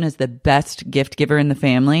reputation as the best gift giver in the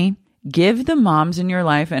family? Give the moms in your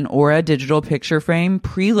life an Aura digital picture frame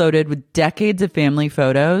preloaded with decades of family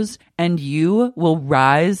photos, and you will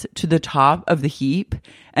rise to the top of the heap,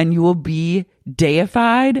 and you will be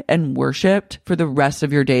deified and worshipped for the rest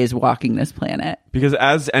of your days walking this planet. Because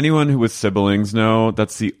as anyone who with siblings know,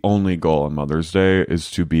 that's the only goal on Mother's Day is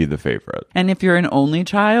to be the favorite. And if you're an only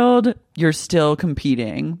child, you're still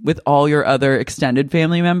competing with all your other extended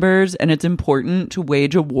family members, and it's important to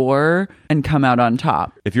wage a war and come out on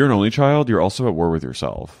top. If you're an only child, you're also at war with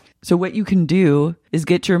yourself. So what you can do is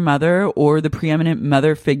get your mother or the preeminent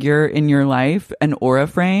mother figure in your life an Aura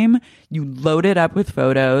frame. You load it up with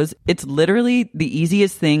photos. It's literally the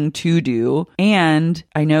easiest thing to do. And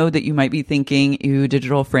I know that you might be thinking, ew,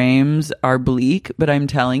 digital frames are bleak, but I'm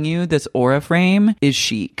telling you, this Aura frame is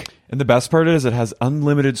chic. And the best part is it has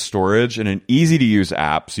unlimited storage and an easy-to-use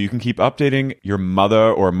app, so you can keep updating your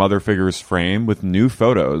mother or mother figure's frame with new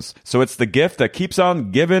photos. So it's the gift that keeps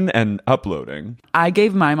on giving and uploading. I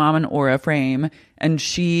gave my mom an Aura frame, and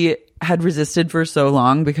she had resisted for so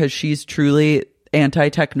long because she's truly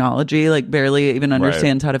anti-technology, like barely even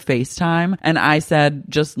understands how to FaceTime. And I said,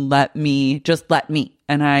 just let me.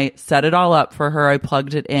 And I set it all up for her. I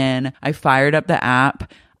plugged it in. I fired up the app.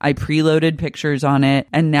 I preloaded pictures on it,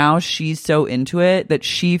 and now she's so into it that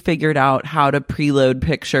she figured out how to preload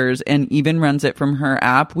pictures and even runs it from her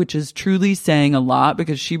app, which is truly saying a lot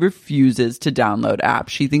because she refuses to download apps.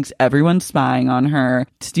 She thinks everyone's spying on her,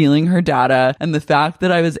 stealing her data, and the fact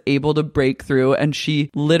that I was able to break through and she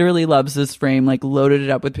literally loves this frame, like loaded it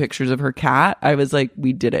up with pictures of her cat. I was like,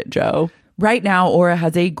 we did it, Joe. Right now, Aura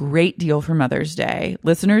has a great deal for Mother's Day.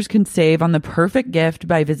 Listeners can save on the perfect gift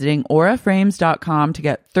by visiting auraframes.com to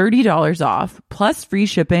get $30 off, plus free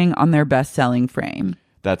shipping on their best-selling frame.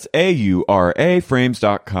 That's AURA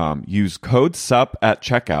frames.com. Use code SUP at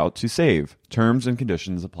checkout to save. Terms and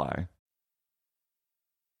conditions apply.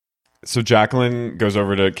 So Jacqueline goes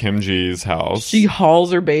over to Kim G's house. She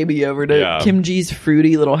hauls her baby over to Kim G's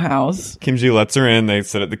fruity little house. Kim G lets her in. They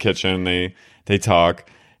sit at the kitchen. They talk.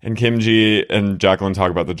 And Kim G and Jacqueline talk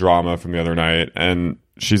about the drama from the other night. And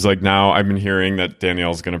she's like, now I've been hearing that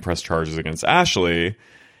Danielle's going to press charges against Ashley.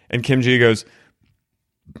 And Kim G goes,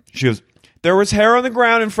 there was hair on the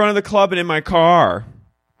ground in front of the club and in my car.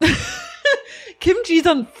 Kim G's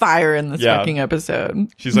on fire in this fucking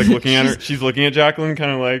episode. She's like looking at her. She's looking at Jacqueline kind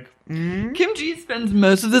of like, Kim G spends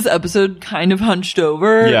most of this episode kind of hunched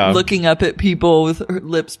over, looking up at people with her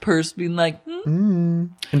lips pursed, being like, And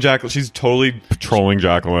Jacqueline, she's totally trolling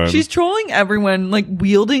Jacqueline. She's trolling everyone, like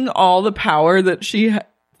wielding all the power that she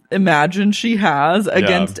imagines she has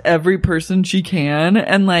against every person she can,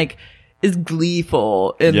 and like is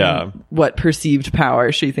gleeful in what perceived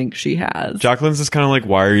power she thinks she has. Jacqueline's just kind of like,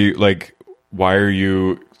 why are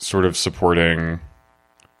you sort of supporting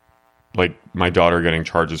like my daughter getting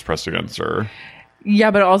charges pressed against her?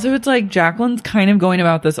 Yeah, but also it's like Jacqueline's kind of going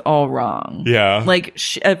about this all wrong. Yeah. Like,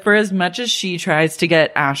 for as much as she tries to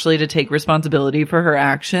get Ashley to take responsibility for her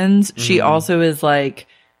actions, she also is like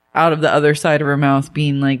out of the other side of her mouth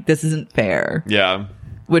being like, this isn't fair. Yeah.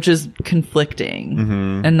 Which is conflicting.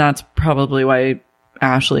 And that's probably why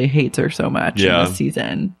Ashley hates her so much in this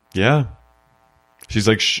season. Yeah. She's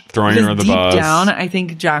like throwing her under the bus. Deep down, I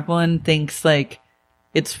think Jacqueline thinks like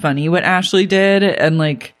it's funny what Ashley did and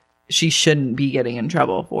like she shouldn't be getting in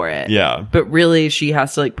trouble for it. Yeah. But really she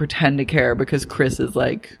has to like pretend to care because Chris is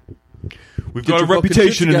like, we've got a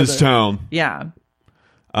reputation in this town. Yeah.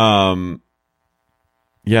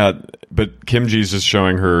 Yeah, but Kim G's just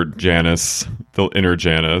showing her Janice, the inner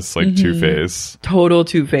Janice, like Two-Face. Total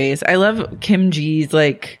Two-Face. I love Kim G's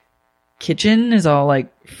like kitchen is all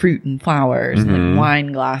like fruit and flowers and like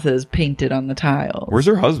wine glasses painted on the tiles. Where's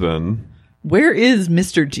her husband? Where is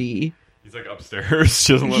Mr. G? He's like upstairs.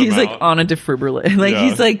 She doesn't let He's him like out. on a defibrillator. Like Yeah.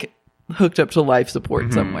 he's like hooked up to life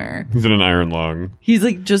support somewhere. He's in an iron lung. He's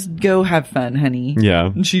like, just go have fun, honey. Yeah.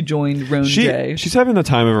 And she joined Roan J. She's having the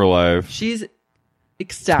time of her life. She's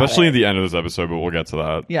ecstatic. Especially at the end of this episode, but we'll get to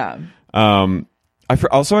that. Yeah. I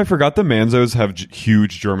forgot the Manzos have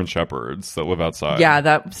huge German Shepherds that live outside. Yeah,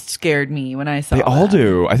 that scared me when I saw They all that.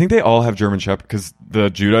 do. I think they all have German Shepherd because the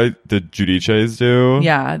Giudices do.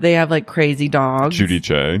 Yeah, they have like crazy dogs.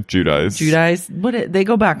 Giudice. They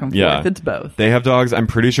go back and forth. Yeah. It's both. They have dogs. I'm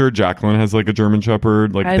pretty sure Jacqueline has like a German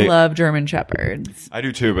Shepherd. Like I love German Shepherds. I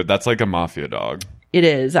do too, but that's like a mafia dog. It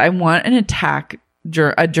is. I want a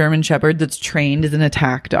German Shepherd that's trained as an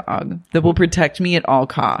attack dog that will protect me at all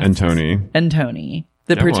costs. And Tony.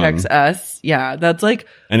 That Get protects one. us. Yeah, that's like,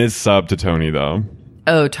 And is sub to Tony though.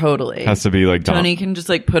 oh, totally. Has to be like Tony can just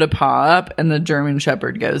like put a paw up and the German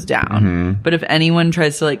Shepherd goes down. Mm-hmm. But if anyone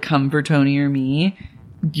tries to like come for Tony or me,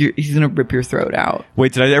 he's going to rip your throat out.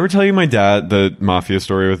 Wait, did I ever tell you my dad the mafia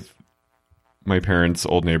story with my parents'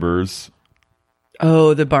 old neighbors?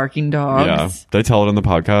 Oh, the barking dogs. Yeah. Did I tell it on the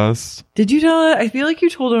podcast? Did you tell it? I feel like you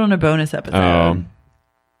told it on a bonus episode.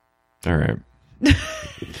 All right.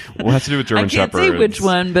 Well, it has to do with German I can't Shepherds. say which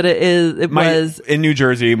one, but it was in New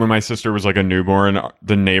Jersey when my sister was like a newborn.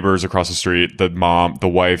 The neighbors across the street, the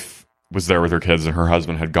wife was there with her kids, and her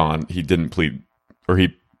husband had gone. He didn't plead, or he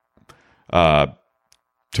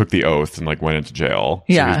took the oath and like went into jail.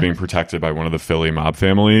 So Yeah. he was being protected by one of the Philly mob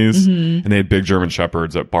families, and they had big German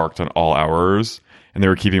Shepherds that barked on all hours. And they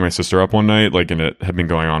were keeping my sister up one night, like, and it had been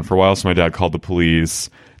going on for a while. So my dad called the police.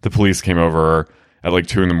 The police came over at like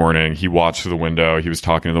 2 a.m. He watched through the window. He was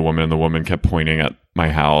talking to the woman, and the woman kept pointing at my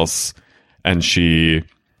house. And the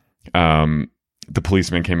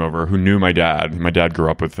policeman came over who knew my dad. My dad grew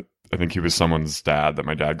up with, I think he was someone's dad that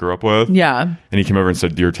my dad grew up with. yeah. And he came over and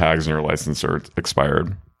said, your tags and your license are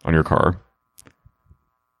expired on your car.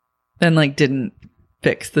 Then like didn't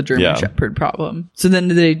fix the German Yeah. Shepherd problem. So then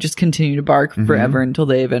did they just continue to bark forever until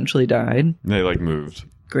they eventually died? They like moved.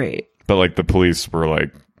 Great. But like the police were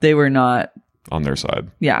like They were not. on their side.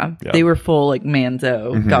 Yeah, Yeah. they were full like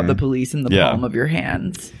Manzo. Got the police in the Yeah. palm of your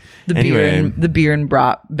hands. The Anyway. beer and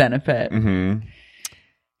brat benefit.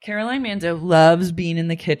 Caroline Manzo loves being in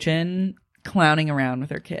the kitchen, clowning around with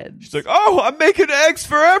her kids. She's like, oh, I'm making eggs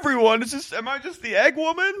for everyone. Am I just the egg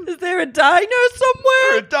woman? Is there a diner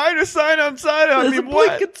somewhere? A diner sign outside? There's a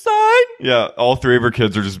blinking sign. Yeah, all 3 of her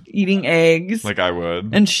kids are just Eating eggs. like I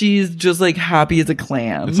would. And she's just like happy as a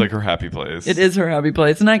clam. It's like her happy place. It is her happy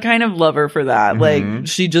place. And I kind of love her for that. Like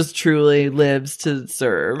she just truly lives to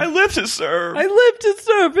serve. I live to serve. I live to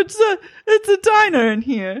serve. It's a diner in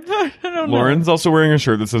here. I don't Lauren's also wearing a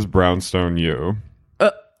shirt that says Brownstone U.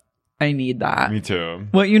 know. I need that. Me too.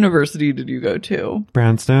 What university did you go to?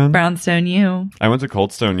 Brownstone? Brownstone U. I went to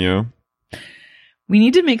Coldstone U. We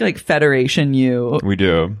need to make like Federation U. We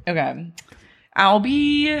do. Okay.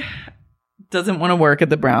 Albie doesn't want to work at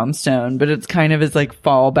the Brownstone, but it's kind of his like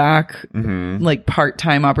fallback, like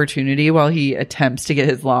part-time opportunity while he attempts to get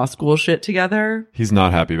his law school shit together. He's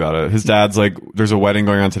not happy about it. His dad's like, there's a wedding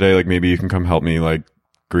going on today. Like, maybe you can come help me, like,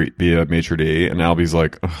 be a maitre d'. And Albie's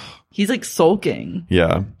like, ugh. He's like sulking.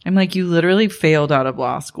 Yeah. I'm like, you literally failed out of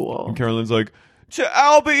law school. And Carolyn's like, to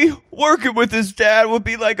Albie, working with his dad would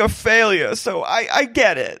be like a failure. So I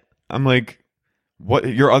get it. I'm like, what?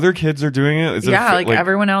 Your other kids are doing it? Is it Yeah, like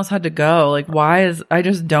everyone else had to go. Like, I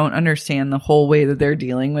just don't understand the whole way that they're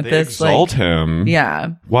dealing with they this. exalt like, him.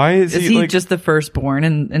 yeah. Why is Is he he like, just the firstborn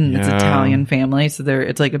and it's Yeah. Italian family, so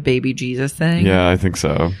it's like a baby Jesus thing? Yeah, I think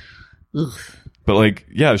so. Ugh. But like,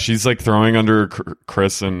 yeah, she's like throwing under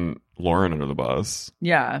Chris and Lauren under the bus.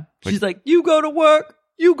 Yeah. She's like, you go to work.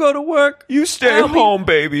 You go to work. You stay Albie, home,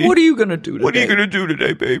 baby. What are you going to do today? What are you gonna do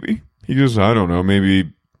today, baby? He goes, I don't know,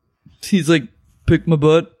 maybe. He's like, pick my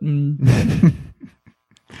butt.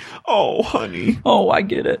 Oh, honey. Oh, I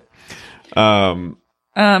get it.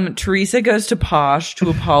 Teresa goes to Posh to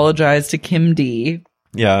apologize to Kim D.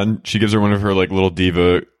 Yeah, and she gives her one of her like little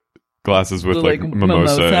diva glasses with The, like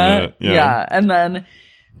mimosa in it. Yeah. And then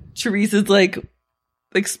Teresa's like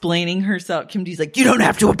explaining herself. Kim D's like, you don't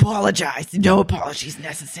have to apologize. No apologies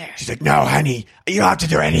necessary. She's like, no, honey, you don't have to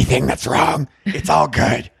do anything that's wrong. It's all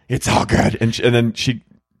good. It's all good. And then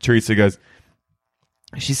Teresa goes,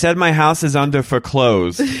 she said my house is under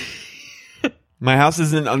foreclosed. My house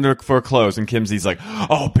isn't under foreclosed. And Kim's like,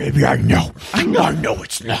 oh, baby, I know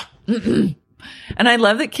it's not. And I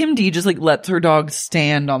love that Kim D just like lets her dog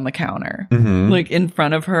stand on the counter, like in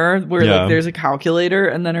front of her, where like there's a calculator,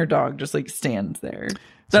 and then her dog just like stands there.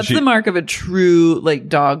 That's the mark of a true like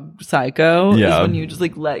dog psycho. Is when you just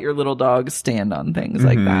like let your little dog stand on things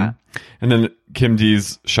like that. And then Kim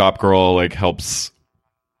D's shop girl like helps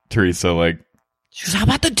Teresa like. She goes, "How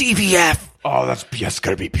about the DVF?" Oh, that's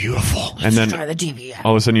gonna be beautiful. Let's try the DVF.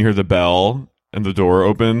 All of a sudden you hear the bell and the door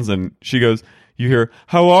opens and she goes. You hear,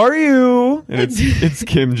 "How are you?" And it's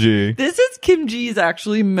Kim G. This is Kim G's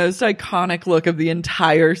actually most iconic look of the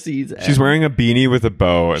entire season. She's wearing a beanie with a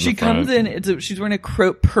bow. She comes in. She's wearing a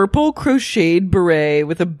purple crocheted beret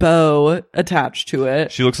with a bow attached to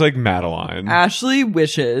it. She looks like Madeline. Ashley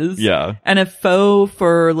wishes. Yeah. And a faux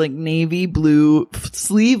fur like navy blue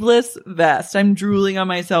sleeveless vest. I'm drooling on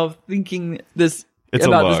myself thinking this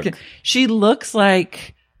about this. She looks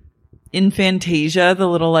like in Fantasia, the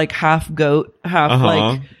little like half goat, half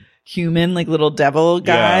like human, like little devil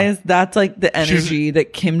guys. Yeah. That's like the energy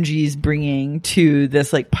that Kim G's bringing to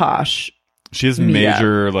this like posh. She has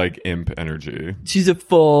major like imp energy. She's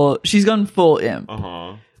gone full imp.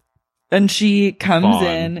 And she comes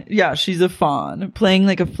in. Yeah, she's a fawn playing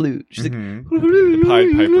like a flute. She's like the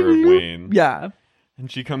Pied Piper of Wayne. Yeah.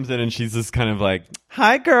 And she comes in and she's just kind of like,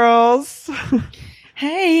 "Hi, girls."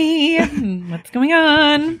 Hey, what's going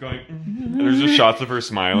on? There's just shots of her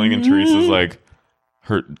smiling, and Teresa's like,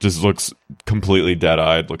 her just looks completely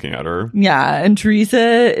dead-eyed looking at her. Yeah, and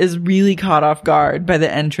Teresa is really caught off guard by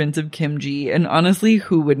the entrance of Kim G. And honestly,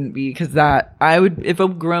 who wouldn't be? Because I would, if a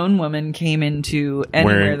grown woman came into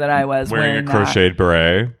anywhere that I was wearing a crocheted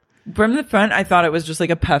beret. From the front, I thought it was just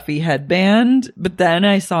like a puffy headband, but then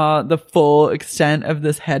I saw the full extent of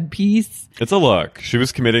this headpiece. It's a look. She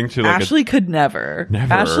was committing to like Ashley could never.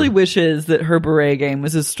 Ashley wishes that her beret game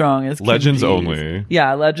was as strong as Kim Legends G's. only.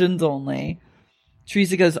 Yeah, Legends only.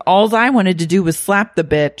 Teresa goes, "Alls I wanted to do was slap the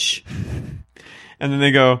bitch." And then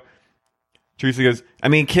they go, Teresa goes, "I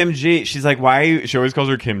mean, Kim G," she's like, "Why are you," she always calls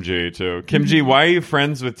her Kim G too. "Kim G, why are you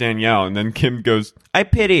friends with Danielle?" And then Kim goes, "I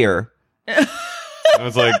pity her." I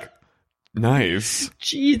was like, nice.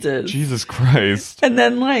 Jesus Christ. And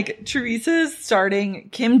then like Teresa's starting,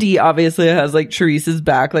 Kim D obviously has like Teresa's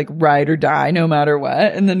back, like ride or die no matter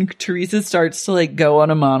what. And then Teresa starts to like go on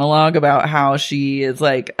a monologue about how she is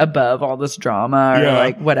like above all this drama or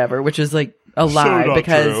like whatever, which is like a lie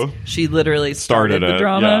because she literally started the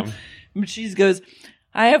drama. Yeah. But she goes,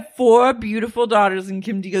 "I have 4 beautiful daughters," and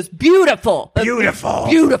Kim D goes, "Beautiful, beautiful,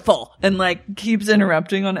 beautiful," and like keeps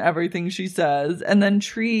interrupting on everything she says. And then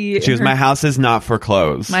Tree, she goes, "My house is not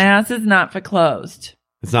foreclosed. My house is not foreclosed.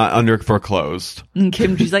 It's not under foreclosed." And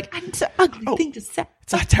Kim G's like, "It's an ugly thing to say.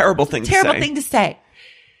 It's a terrible thing. Thing to say.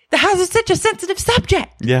 The house is such a sensitive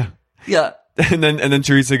subject." Yeah. And then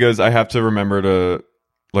Teresa goes, "I have to remember to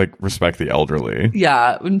like respect the elderly."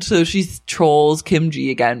 Yeah, and so she trolls Kim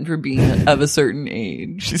G again for being of a certain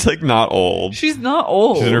age. She's like not old. She's not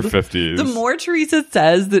old. She's in her 50s. The more Teresa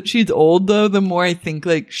says that she's old, though, the more I think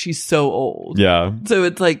like she's so old. Yeah. So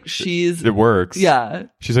it's like it works. Yeah.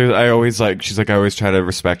 She's like, I always try to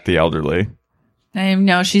respect the elderly. I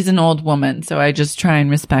know she's an old woman, so I just try and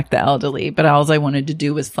respect the elderly. But all I wanted to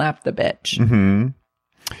do was slap the bitch.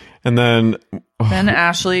 And then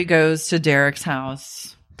Ashley goes to Derek's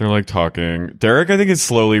house. They're like talking. Derek, I think, is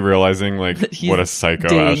slowly realizing like what a psycho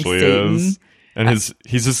Ashley is. And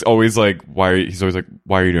he's just always like, why are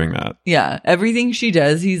you doing that? Yeah. Everything she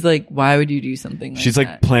does, he's like, why would you do something like She's that?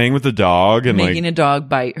 like playing with the dog and making a dog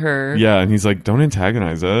bite her. Yeah. And he's like, don't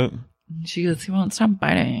antagonize it. She goes, he won't stop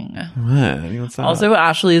biting. What? Also,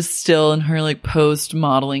 Ashley is still in her like post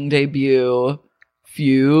modeling debut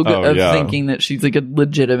fugue of thinking that she's like a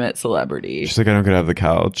legitimate celebrity. She's like, I don't get out of the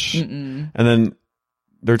couch. And then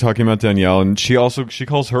they're talking about Danielle, and she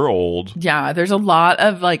calls her old. Yeah, there's a lot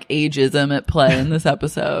of like ageism at play in this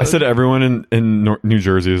episode. I said everyone in New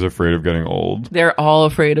Jersey is afraid of getting old. They're all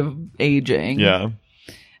afraid of aging. Yeah.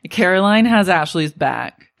 Caroline has Ashley's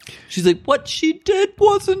back. She's like, what she did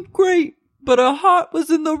wasn't great, but her heart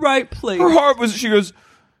was in the right place. Her heart was, she goes,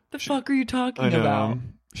 the fuck are you talking about?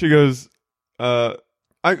 She goes,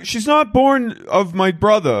 she's not born of my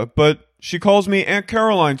brother, but she calls me Aunt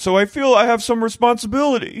Caroline, so I feel I have some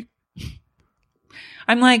responsibility.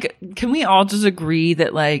 I'm like, can we all just agree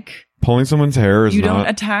that like pulling someone's hair is you don't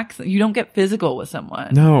attack, you don't get physical with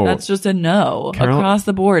someone. No. That's just a no. Across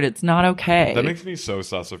the board, it's not okay. That makes me so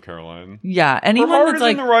sus of Caroline. Yeah. Anyone her heart that's is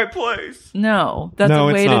like in the right place. No. That's a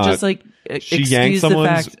way to just like she yanked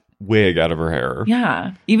someone's wig out of her hair.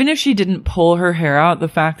 Yeah. Even if she didn't pull her hair out, the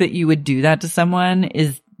fact that you would do that to someone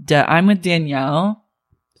is I'm with Danielle.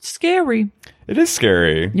 Scary. It is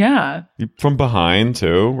scary. Yeah. From behind,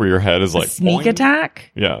 too, where your head is like... Sneak boing.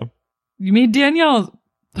 attack? Yeah. You made Danielle,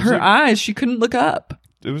 her eyes, she couldn't look up.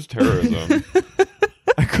 It was terrorism.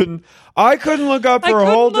 I couldn't look up for a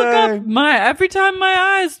whole day. Every time my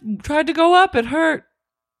eyes tried to go up, it hurt.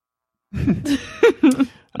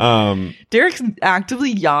 Derek's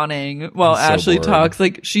actively yawning while I'm so Ashley bored. talks.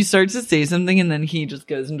 Like, she starts to say something and then he just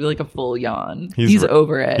goes into like a full yawn. He's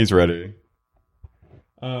over it. He's ready.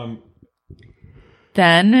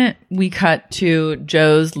 Then we cut to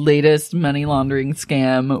Joe's latest money laundering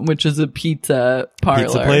scam, which is a pizza parlor.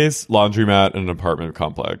 Pizza place, laundromat, and an apartment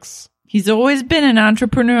complex. He's always been an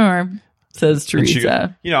entrepreneur, says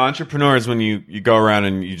Teresa. Entrepreneurs, when you go around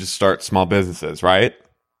and you just start small businesses, right?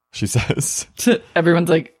 She says. Everyone's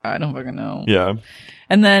like, I don't fucking know. Yeah.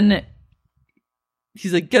 And then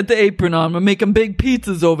he's like, get the apron on. We're making big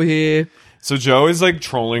pizzas over here. So Joe is like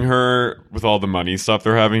trolling her with all the money stuff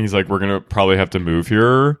they're having. He's like, we're going to probably have to move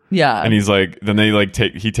here. Yeah. And he's like, then they like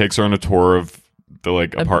he takes her on a tour of the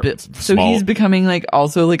like apartment. So he's becoming like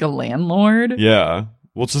also like a landlord. Yeah.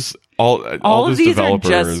 Well, it's just all of these are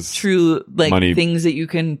developers, just true like money. things that you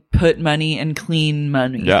can put money and clean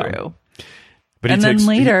money through. But and then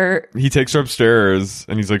later he takes her upstairs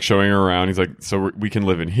and he's like showing her around. He's like, so we can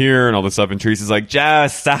live in here and all this stuff. And Teresa's like, Joe,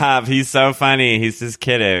 stop. He's so funny. He's just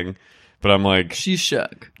kidding. But I'm like, she's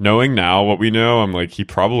shook. Knowing now what we know, I'm like, he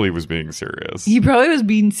probably was being serious. He probably was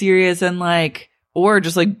being serious and like, or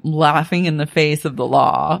just like laughing in the face of the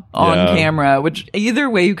law on camera, which either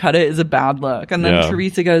way you cut it is a bad look. And then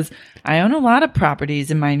Teresa goes, I own a lot of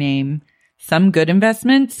properties in my name. Some good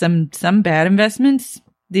investments, some bad investments.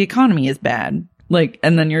 The economy is bad. Like,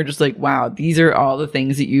 and then you're just like, wow, these are all the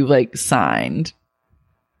things that you like signed.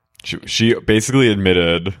 She basically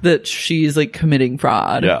admitted that she's like committing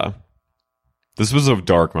fraud. Yeah. This was a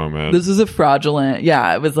dark moment. This was a fraudulent.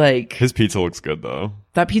 Yeah, it was like... His pizza looks good, though.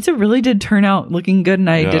 That pizza really did turn out looking good, and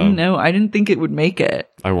I didn't think it would make it.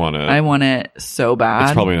 I want it. I want it so bad.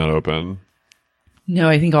 It's probably not open. No,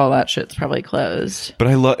 I think all that shit's probably closed. But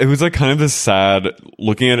it was like kind of this sad...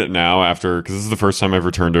 Looking at it now after... Because this is the first time I've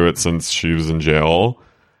returned to it since she was in jail.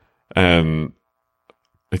 And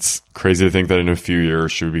it's crazy to think that in a few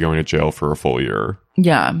years she would be going to jail for a full year.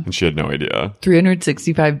 Yeah. And she had no idea.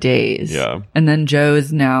 365 days. Yeah. And then Joe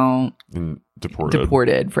is now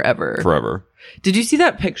deported forever. Forever. Did you see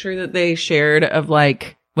that picture that they shared of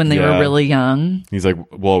like when they were really young? He's like,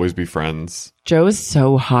 we'll always be friends. Joe is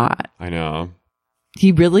so hot. I know.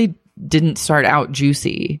 He really didn't start out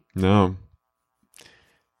juicy. No.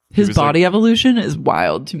 His body evolution is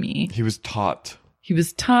wild to me. He was taut.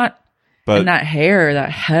 But and that hair,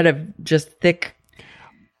 that head of just thick...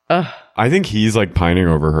 Ugh. I think he's like pining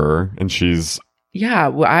over her and she's... Yeah,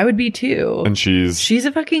 well, I would be too. And she's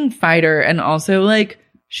a fucking fighter and also like,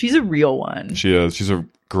 she's a real one. She is. She's a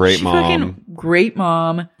great mom. Fucking great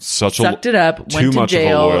mom. Sucked it up, went to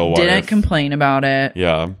jail, didn't complain about it.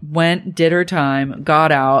 Yeah. Did her time,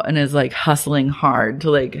 got out and is like hustling hard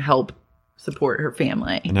to like help support her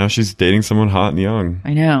family. And now she's dating someone hot and young.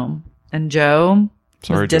 I know. And Joe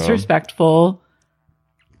was disrespectful.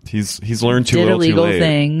 He's learned too did little illegal too late.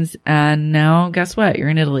 things, and now guess what? You're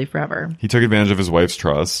in Italy forever. He took advantage of his wife's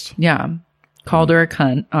trust. Yeah, called her a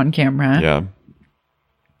cunt on camera. Yeah,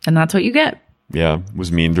 and that's what you get. Yeah,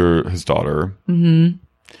 was mean to his daughter. Mm-hmm.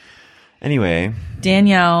 Anyway,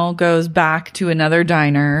 Danielle goes back to another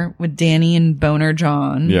diner with Danny and Boner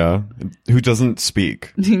John. Yeah, who doesn't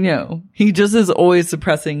speak. You know, he just is always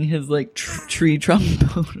suppressing his like tree trunk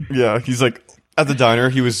boner. Yeah, he's like at the diner.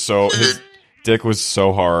 His dick was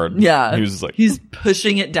so hard. Yeah. He was just like... He's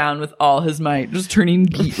pushing it down with all his might, just turning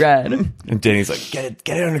beet red. And Danny's like, get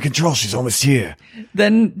it under control. She's almost here.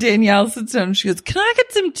 Then Danielle sits down and she goes, can I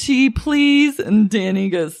get some tea, please? And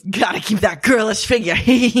Danny goes, gotta keep that girlish figure.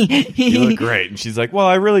 You look great. And she's like, well,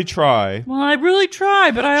 I really try. Well, I really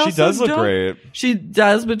try, but I also She does look great. She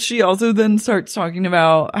does, but she also then starts talking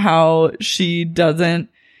about how she doesn't...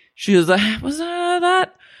 She was like,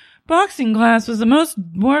 that... boxing class was the most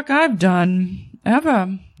work I've done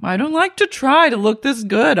ever. I don't like to try to look this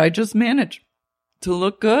good. I just manage to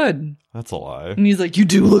look good. That's a lie. And he's like, you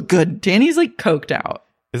do look good. Danny's like coked out.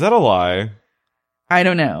 Is that a lie? I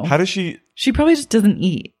don't know. How does she... She probably just doesn't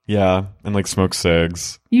eat. Yeah, and like smoke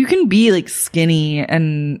cigs. You can be like skinny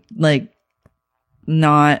and like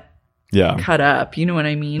not cut up. You know what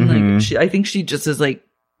I mean? Mm-hmm. Like I think she just is like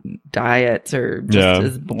diets or just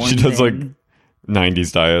is born. She does like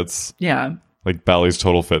 90s diets. Yeah. Like Bally's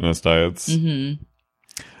Total Fitness diets. Mm-hmm.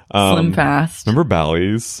 Slim Fast. Remember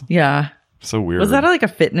Bally's? Yeah. So weird. Was that like a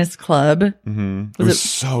fitness club? Mm-hmm. It was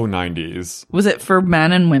so 90s. Was it for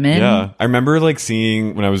men and women? Yeah. I remember like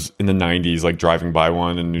seeing when I was in the 90s, like driving by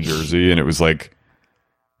one in New Jersey, and it was like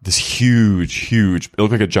this huge, it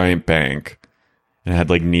looked like a giant bank. And it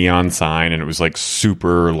had like neon sign, and it was like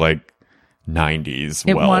super like 90s.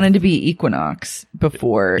 It wanted to be Equinox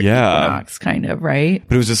before Equinox, kind of, right?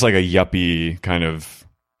 But it was just like a yuppie kind of,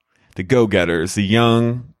 the go-getters, the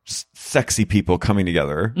young, sexy people coming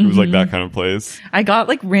together. It was like that kind of place. I got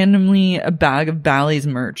like randomly a bag of Bally's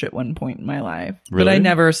merch at one point in my life. Really? But I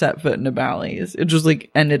never set foot into Bally's. It just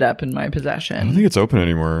like ended up in my I don't possession. think it's open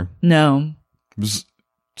anymore. No. It was,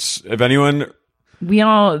 if anyone...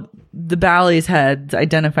 The Bally's heads,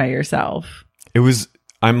 identify yourself. It was...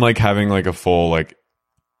 I'm like having like a full like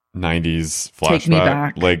 90s flashback. Take me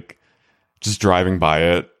back. Like just driving by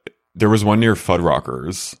it. There was one near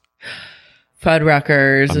Fuddruckers.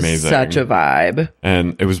 Fuddruckers is such a vibe.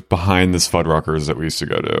 And it was behind this Fuddruckers that we used to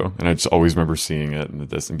go to. And I just always remember seeing it in the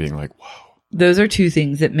distance and being like, whoa. Those are two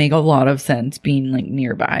things that make a lot of sense being like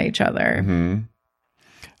nearby each other. Mm-hmm.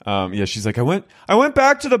 Yeah, she's like, I went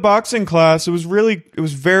back to the boxing class. It was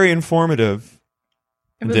very informative.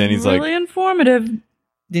 It was Danny's really informative.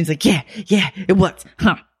 Danny's like, yeah, it was,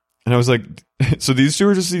 huh? And I was like, so these two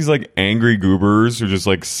are just these like angry goobers who just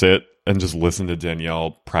like sit and just listen to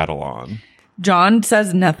Danielle prattle on. John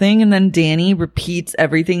says nothing, and then Danny repeats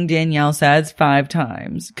everything Danielle says 5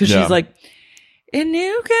 times. Because she's like, and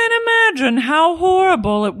you can imagine how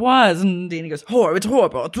horrible it was. And Danny goes, it's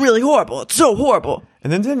horrible. It's really horrible. It's so horrible.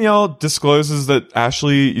 And then Danielle discloses that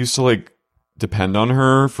Ashley used to like depend on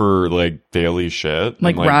her for like daily shit.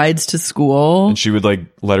 Like rides to school. And she would like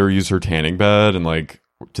let her use her tanning bed. And like,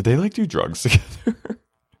 did they like do drugs together?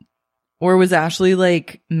 Or was Ashley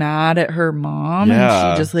like mad at her mom? Yeah.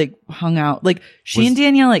 And she just like hung out. Like she and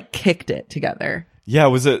Danielle like kicked it together. Yeah.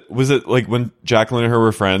 Was it like when Jacqueline and her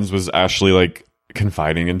were friends, was Ashley like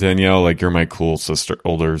confiding in Danielle, like, you're my cool sister,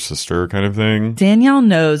 older sister kind of thing? Danielle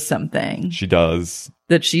knows something. She does.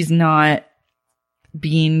 That she's not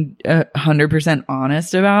being 100%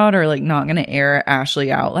 honest about, or like not going to air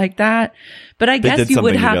Ashley out like that. But I guess you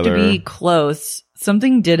would have to be close.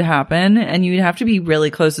 Something did happen, and you'd have to be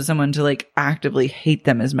really close to someone to like actively hate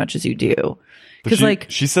them as much as you do. Because like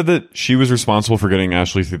she said that she was responsible for getting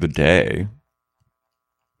Ashley through the day.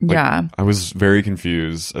 Like, yeah. I was very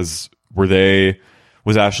confused as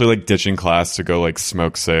was Ashley like ditching class to go like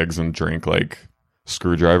smoke cigs and drink like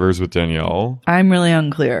screwdrivers with Danielle? I'm really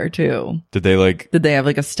unclear too. Did they have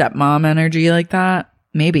like a stepmom energy like that?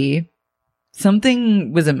 Maybe.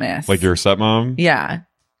 Something was amiss. Like your stepmom? Yeah.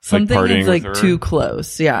 Something is like too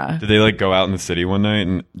close. Yeah. Did they like go out in the city one night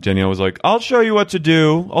and Danielle was like, I'll show you what to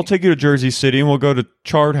do. I'll take you to Jersey City and we'll go to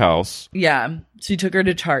Chart House. Yeah. She took her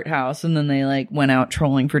to Chart House and then they like went out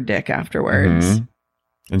trolling for dick afterwards. Mm-hmm.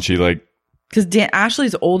 And she like... Because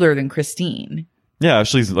Ashley's older than Christine. Yeah,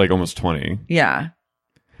 Ashley's like almost 20. Yeah.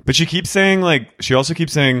 But she also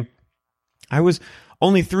keeps saying, I was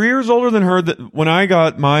only 3 years older than her when I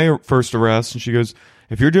got my first arrest. And she goes,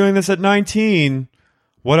 if you're doing this at 19,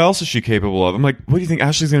 what else is she capable of? I'm like, what do you think?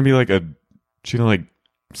 Ashley's going to be like she's going to like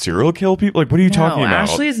serial kill people? Like, what are you talking about?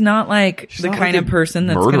 Ashley's not like she's the not kind like of person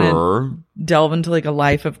that's going to delve into like a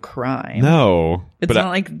life of crime. No. It's not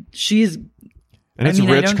like she's... And it's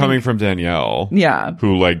rich coming from Danielle. Yeah.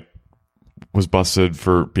 Who like was busted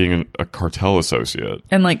for being a cartel associate.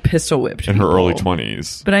 And like pistol whipped in her early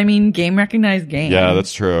 20s. But I mean, game recognized game. Yeah,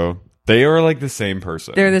 that's true. They are like the same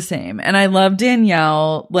person. They're the same. And I love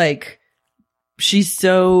Danielle. Like, she's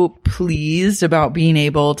so pleased about being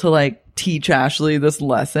able to like teach Ashley this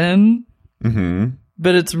lesson. Mm-hmm.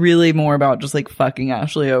 But it's really more about just like fucking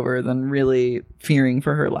Ashley over than really fearing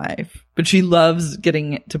for her life. But she loves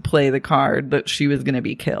getting to play the card that she was going to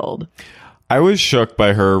be killed. I was shook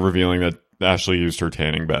by her revealing that Ashley used her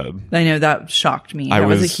tanning bed. I know, that shocked me. That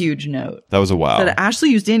was a huge note. That was a wow. That Ashley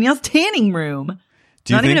used Danielle's tanning room.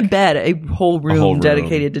 Not even a bed, a whole room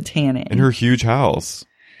dedicated to tanning. In her huge house.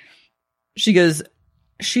 She goes,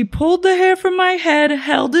 she pulled the hair from my head,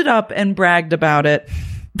 held it up, and bragged about it.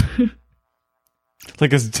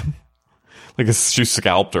 She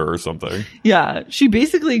scalped her or something. Yeah, she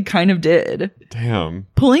basically kind of did. Damn.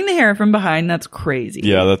 Pulling the hair from behind, that's crazy.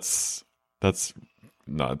 Yeah, that's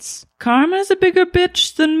nuts. Karma's a bigger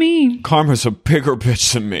bitch than me. Karma's a bigger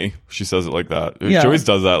bitch than me. She says it like that. Yeah. She always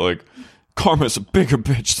does that, like, Karma's a bigger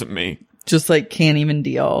bitch than me. Just like can't even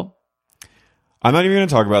deal. I'm not even going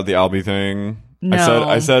to talk about the Albie thing. No.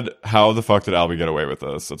 I said, how the fuck did Albie get away with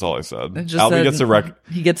this? That's all I said. Albie gets a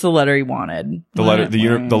he gets the letter he wanted.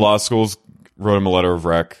 The law schools wrote him a letter of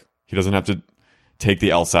rec. He doesn't have to. take the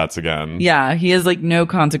LSATs again. Yeah, he has like no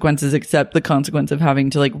consequences except the consequence of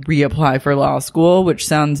having to like reapply for law school, which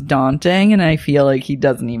sounds daunting, and I feel like he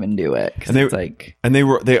doesn't even do it. And it's like, and there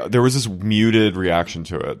was this muted reaction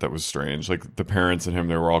to it that was strange. Like the parents and him,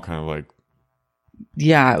 they were all kind of like,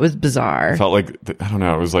 yeah, it was bizarre. It felt like, I don't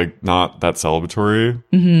know, it was like not that celebratory.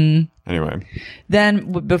 Mm-hmm. Anyway.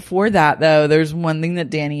 Then before that, though, there's one thing that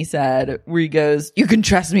Danny said where he goes, "You can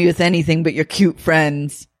trust me with anything but your cute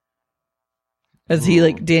friends." As he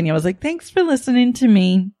like, Danielle was like, "Thanks for listening to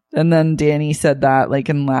me." And then Danny said that like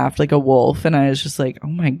and laughed like a wolf. And I was just like, oh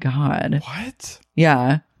my God. What?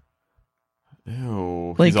 Yeah.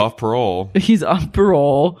 Ew. Like, he's off parole. He's off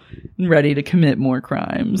parole and ready to commit more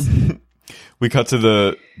crimes. We cut to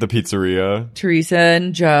the pizzeria. Teresa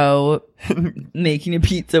and Joe making a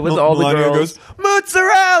pizza with all the Melania girls. goes,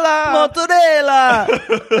 mozzarella!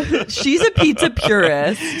 Mozzarella! She's a pizza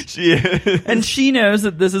purist. She is. And she knows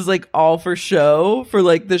that this is like all for show, for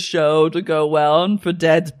like the show to go well and for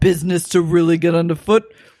Dad's business to really get underfoot.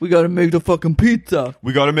 We gotta make the fucking pizza.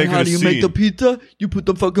 We gotta make it a How do you scene. make the pizza? You put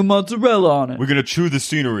the fucking mozzarella on it. We're gonna chew the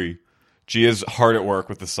scenery. Gia's hard at work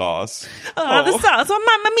with the sauce. The sauce.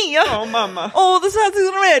 Oh, mamma mia. Oh, mama. Oh, the sauce is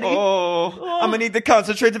ready. Oh, I'm gonna need to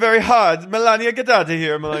concentrate very hard. Melania, get out of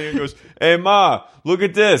here. Melania goes, "Hey, Ma, look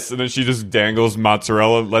at this." And then she just dangles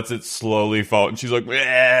mozzarella, lets it slowly fall. And she's like,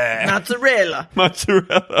 "Bleh." Mozzarella.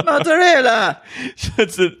 Mozzarella. Mozzarella. She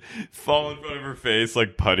lets it fall in front of her face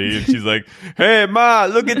like putty. And she's like, "Hey, Ma,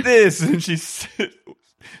 look at this." And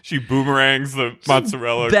she boomerangs the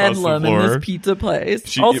mozzarella across the Bedlam floor. in this pizza place.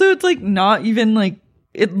 It's like not even like,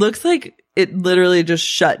 it looks like it literally just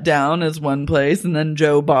shut down as one place and then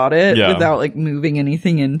Joe bought it without like moving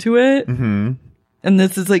anything into it. Mm-hmm. And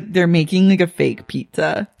this is like, they're making like a fake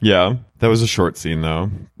pizza. Yeah. That was a short scene though.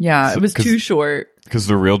 Yeah, it was too short. Because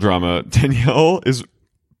the real drama, Danielle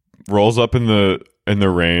rolls up in the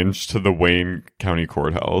range to the Wayne County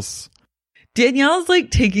Courthouse. Danielle's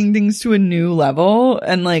like taking things to a new level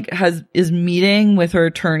and like is meeting with her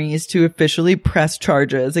attorneys to officially press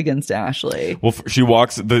charges against Ashley. Well, she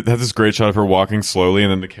walks, has this great shot of her walking slowly,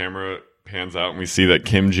 and then the camera pans out and we see that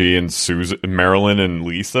Kim G and Susan, Marilyn and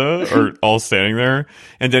Lisa are all standing there.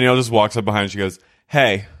 And Danielle just walks up behind and she goes,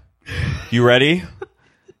 "Hey, you ready?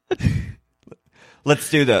 Let's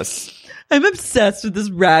do this." I'm obsessed with this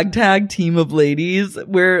ragtag team of ladies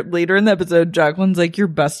where later in the episode, Jacqueline's like, "Your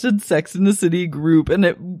busted Sex in the City group." And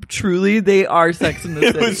they are Sex in the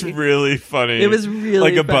City. It was really funny. It was really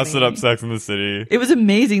like a funny. busted up Sex in the City. It was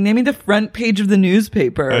amazing. They made the front page of the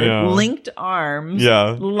newspaper. I know. Linked arms.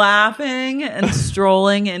 Yeah. Laughing and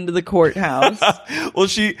strolling into the courthouse. Well,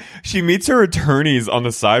 she meets her attorneys on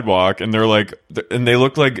the sidewalk, and they're like, and they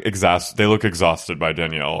look like exhausted by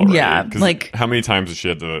Danielle already. Yeah, 'Cause like, how many times has she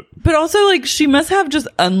had to? But also, like, she must have just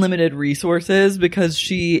unlimited resources because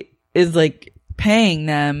she is like paying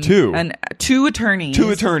them two attorneys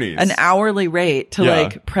an hourly rate to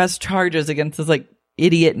like press charges against this like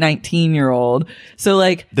idiot 19-year-old. So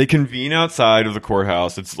like they convene outside of the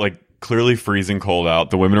courthouse. It's like clearly freezing cold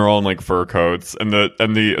out. The women are all in like fur coats, and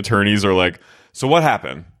the attorneys are like, "So what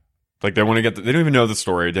happened?" Like they want to they don't even know the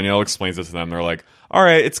story. Danielle explains it to them. They're like, "All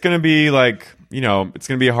right, it's going to be like, it's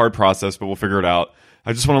going to be a hard process, but we'll figure it out.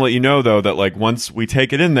 I just want to let you know, though, that like once we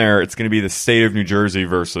take it in there, it's going to be the state of New Jersey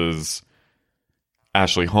versus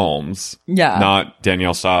Ashley Holmes. Yeah. Not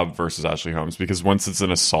Danielle Staub versus Ashley Holmes, because once it's an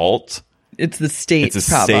assault, it's the state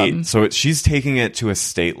problem. State. So she's taking it to a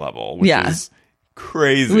state level, which is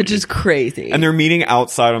crazy. Which is crazy. And they're meeting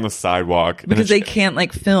outside on the sidewalk. Because they can't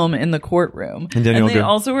like film in the courtroom. And they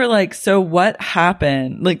also were like, "So what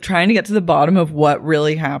happened?" Like trying to get to the bottom of what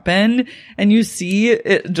really happened. And you see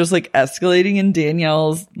it just like escalating in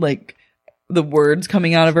Danielle's like the words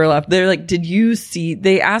coming out of her left. They're like, "Did you see?"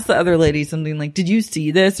 They asked the other lady something like, "Did you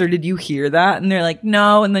see this or did you hear that?" And they're like,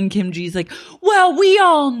 "No." And then Kim G's like, "Well, we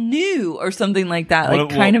all knew," or something like that,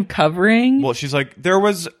 kind of covering. Well, she's like, there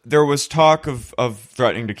was talk of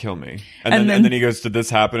threatening to kill me, and then he goes, "Did this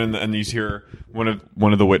happen?" And you hear one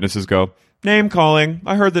of the witnesses go, "Name calling.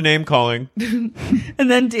 I heard the name calling."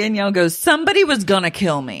 And then Danielle goes, "Somebody was gonna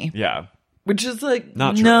kill me." Yeah. Which is like,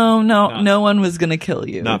 not true. No one was going to kill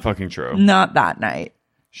you. Not fucking true. Not that night.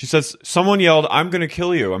 She says, "Someone yelled, 'I'm going to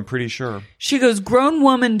kill you,' I'm pretty sure." She goes, "Grown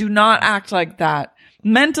women do not act like that.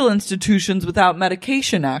 Mental institutions without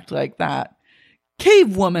medication act like that.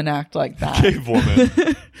 Cave women act like that. Cave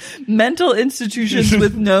woman. Mental institutions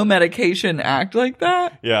with no medication act like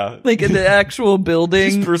that." Yeah. Like in the actual building.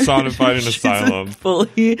 She's personified an asylum.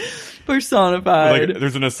 Fully. personified. Like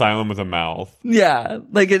there's an asylum with a mouth. Yeah,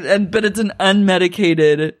 like but it's an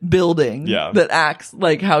unmedicated building. Yeah. That acts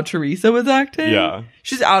like how Teresa was acting. Yeah.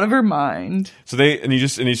 She's out of her mind. So you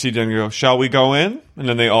see Daniel go, shall we go in? And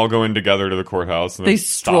then they all go in together to the courthouse. And They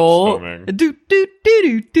stroll.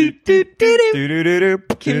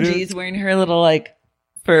 Kim G's wearing her little like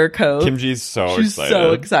fur coat. Kim G's She's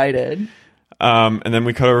so excited. And then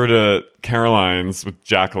we cut over to Caroline's with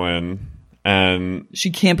Jacqueline. And She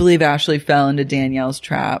can't believe Ashley fell into Danielle's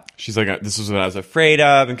trap. she's like, this is what I was afraid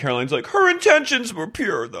of. And Caroline's like, her intentions were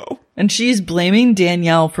pure, though. And she's blaming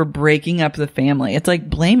Danielle for breaking up the family. It's like,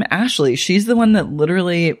 blame Ashley. She's the one that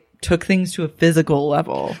literally took things to a physical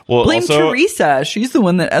level. Well, blame also- Teresa. She's the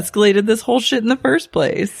one that escalated this whole shit in the first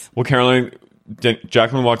place. Well,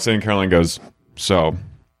 Jacqueline walks in and Caroline goes, so,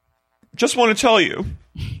 just want to tell you.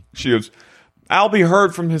 She goes, Albie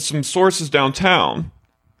heard from some sources downtown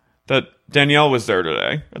that Danielle was there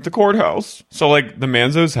today at the courthouse. So, like, the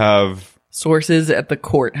Manzos have... Sources at the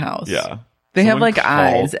courthouse. Yeah. They have, Someone like, called.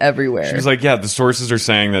 eyes everywhere. She was like, yeah, the sources are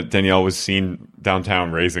saying that Danielle was seen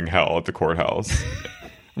downtown raising hell at the courthouse.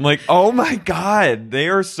 I'm like, oh my God, they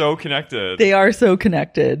are so connected. They are so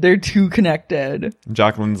connected. They're too connected. And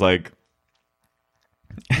Jacqueline's like...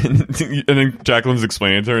 and then Jacqueline's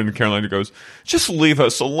explaining to her, and Caroline goes, just leave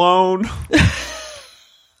us alone.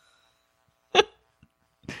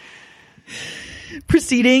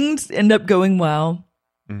 Proceedings end up going well.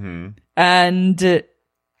 Mm-hmm. And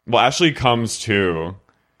Well, Ashley comes to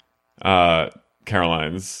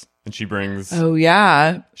Caroline's, and she brings... oh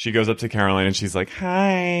yeah, She goes up to Caroline, and she's like,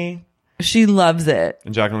 hi. she loves it.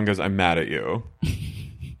 And Jacqueline goes, I'm mad at you.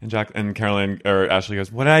 And Caroline, or Ashley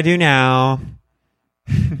goes, what do I do now?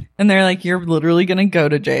 And they're like, you're literally going to go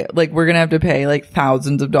to jail. Like, we're going to have to pay like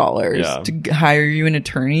thousands of dollars to hire you an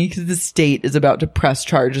attorney because the state is about to press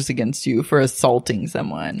charges against you for assaulting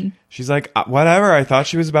someone. She's like, whatever. I thought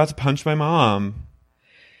she was about to punch my mom.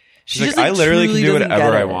 She's like, just, like, I literally can truly do doesn't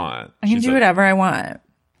whatever get I it. want. I can She's do like- whatever I want.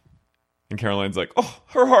 And Caroline's like, oh,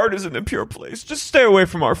 her heart is in a pure place. Just stay away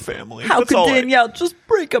from our family. How That's could all Danielle just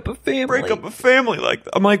break up a family? break up a family like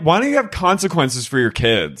that? I'm like, why don't you have consequences for your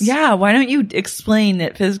kids? Yeah, why don't you explain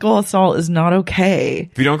that physical assault is not okay?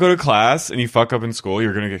 If you don't go to class and you fuck up in school,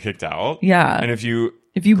 you're going to get kicked out. Yeah. And if you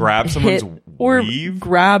hit grab someone's or weave,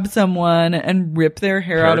 grab someone and rip their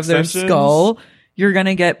hair Hair out of their extensions? skull, you're going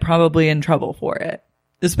to get probably in trouble for it.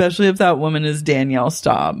 Especially if that woman is Danielle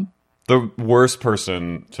Staub. the worst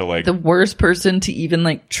person to like... The worst person to even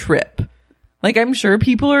like trip. Like, I'm sure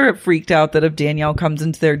people are freaked out that if Danielle comes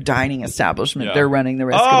into their dining establishment, Yeah. they're running the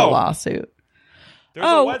risk of a lawsuit. There's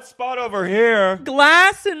Oh. a wet spot over here.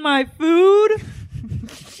 Glass in my food?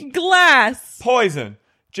 Glass. Poison.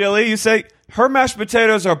 Jilly, you say her mashed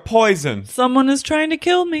potatoes are poison. Someone is trying to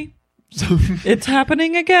kill me. It's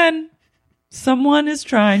happening again. Someone is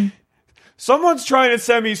trying. Someone's trying to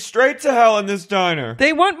send me straight to hell in this diner.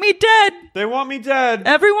 They want me dead. They want me dead.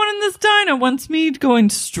 Everyone in this diner wants me going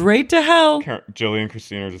straight to hell. Jilly and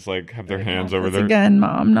Christina just like have their hands over This their... again,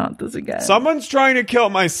 Mom. Not this again. Someone's trying to kill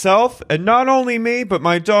myself, and not only me, but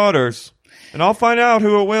my daughters. And I'll find out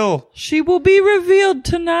who it will. She will be revealed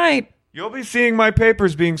tonight. You'll be seeing my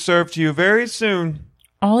papers being served to you very soon.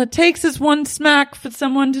 All it takes is one smack for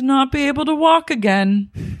someone to not be able to walk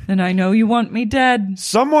again. And I know you want me dead.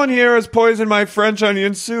 Someone here has poisoned my French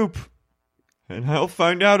onion soup. And I'll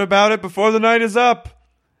find out about it before the night is up.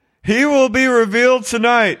 He will be revealed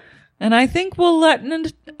tonight. And I think we'll let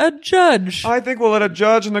a judge I think we'll let a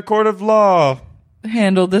judge in the court of law.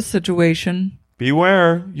 handle this situation.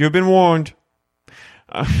 Beware, you've been warned.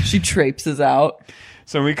 She traipses out.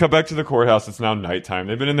 So we come back to the courthouse. It's now nighttime.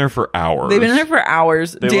 They've been in there for hours. They've been there for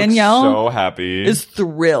hours. They Danielle look so happy. is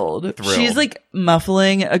thrilled. Thrilled. She's like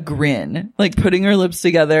muffling a grin, like putting her lips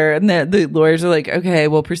together. And the lawyers are like, okay,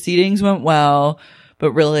 well, proceedings went well,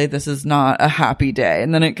 but really this is not a happy day.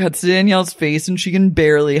 And then it cuts to Danielle's face and she can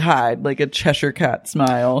barely hide like a Cheshire cat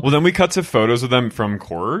smile. Well, then we cut to photos of them from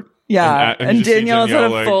court. Yeah. you And just see Danielle's at a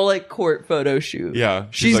like- full like court photo shoot. Yeah,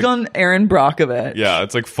 she's She's like- gone Aaron Brockovich. Yeah,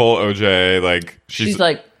 it's like full OJ. Like She's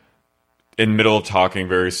like, in middle of talking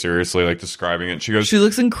very seriously, like describing it. She goes, she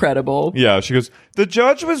looks incredible. yeah, she goes, the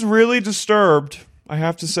judge was really disturbed, I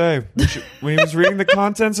have to say. When he was reading the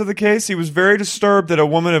contents of the case, he was very disturbed that a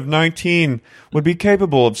woman of 19 would be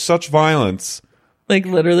capable of such violence. Like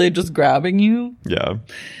literally just grabbing you. Yeah.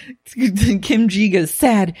 Kim G goes,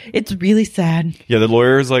 sad. It's really sad. Yeah, the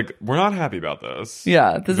lawyer is like, we're not happy about this.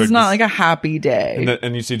 Yeah, this is not like a happy day.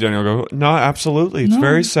 And you see Daniel go, no, absolutely. It's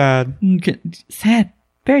very sad. Sad.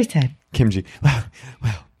 Very sad. Kim G. Well.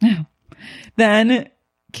 No. Then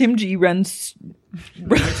Kim G runs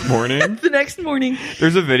Next morning, The next morning,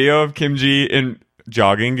 there's a video of Kim Ji in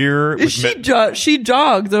jogging gear. she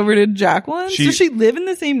jogs over to Jacqueline's. Does she live in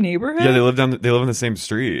the same neighborhood? Yeah, they live on the same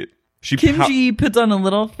street. Kim Ji puts on a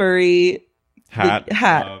little furry hat,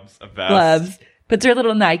 gloves, a vest. puts her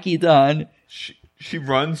little Nikes on. She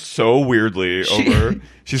runs so weirdly over.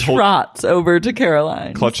 She's trots over to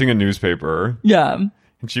Caroline, clutching a newspaper. Yeah,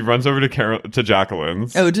 and she runs over to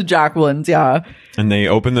Jacqueline's. Oh, to Jacqueline's, yeah. And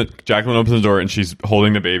Jacqueline opens the door, and she's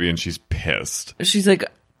holding the baby, and she's pissed. She's like,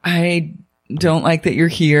 I don't like that you're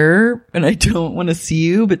here, and I don't want to see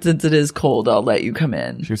you, but since it is cold, I'll let you come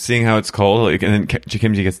in. She was seeing how it's cold, and then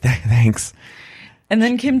Kim Ji goes, thanks. And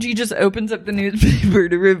then Kim Ji just opens up the newspaper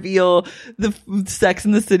to reveal the Sex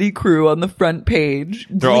and the City crew on the front page.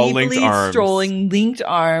 They're all linked arms. Strolling, linked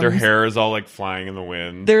arms. Their hair is all like flying in the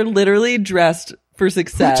wind. They're literally dressed for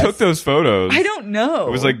success. Who took those photos? I don't know.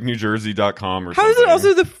 It was like NewJersey.com or something. How is it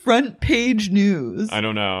also the front page news? I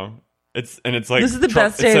don't know. It's like this is the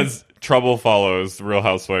best day. It says trouble follows Real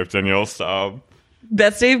Housewife Danielle Staub.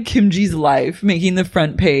 Best day of Kim Ji's life, making the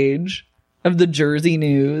front page of the Jersey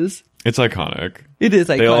News. It's iconic. It is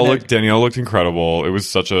iconic. Danielle looked incredible. It was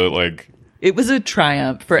such a it was a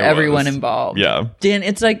triumph for everyone involved. Yeah.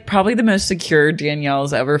 It's like probably the most secure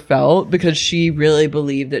Danielle's ever felt because she really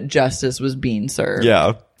believed that justice was being served.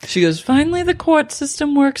 Yeah. She goes, finally the court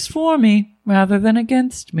system works for me rather than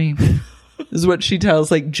against me. Is what she tells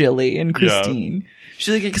like Jilly and Christine. Yeah.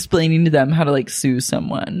 She's like explaining to them how to like sue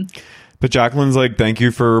someone. But Jacqueline's like, thank you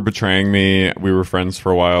for betraying me. We were friends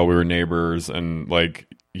for a while. We were neighbors. And like,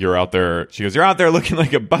 you're out there. She goes, you're out there looking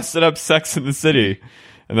like a busted up Sex in the City.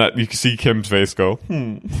 And that you can see Kim's face go,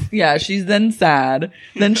 Yeah, she's then sad.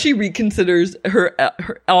 Then she reconsiders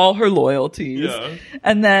all her loyalties. Yeah.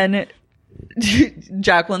 And then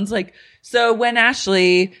Jacqueline's like, so when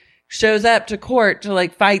Ashley shows up to court to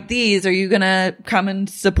like fight these, are you gonna come and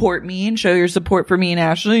support me and show your support for me and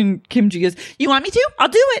Ashley? And Kim Ji goes, you want me to? I'll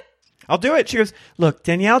do it. She goes, look,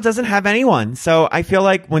 Danielle doesn't have anyone. So I feel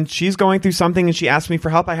like when she's going through something and she asks me for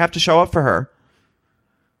help, I have to show up for her.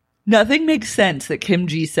 Nothing makes sense that Kim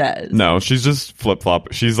Ji says. No, she's just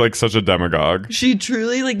flip-flop. She's like such a demagogue. She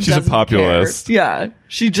truly like she's a populist. Care. Yeah.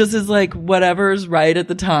 She just is like, whatever's right at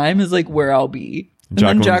the time is like where I'll be. And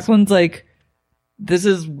then Jacqueline's like,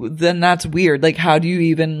 then that's weird. Like, how do you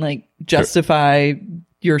even like justify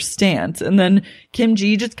your stance? And then Kim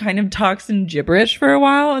Ji just kind of talks in gibberish for a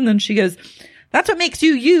while. And then she goes, that's what makes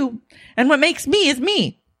you, you. And what makes me is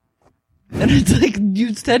me. And it's like,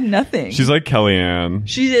 you said nothing. She's like Kellyanne.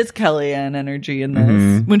 She is Kellyanne energy in this.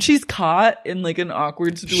 Mm-hmm. When she's caught in like an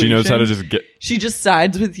awkward situation, she knows how to just she just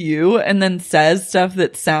sides with you and then says stuff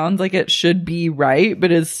that sounds like it should be right, but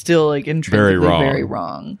is still like intrinsically very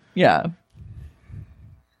wrong. Yeah.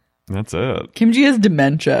 That's it. Kim Ji has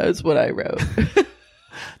dementia is what I wrote.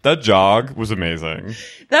 That jog was amazing.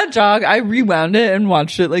 That jog, I rewound it and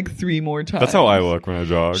watched it like 3 more times. That's how I look when I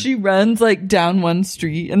jog. She runs like down one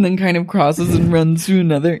street and then kind of crosses and runs through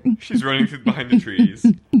another. She's running behind the trees.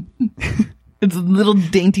 It's little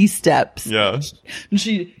dainty steps. Yeah. And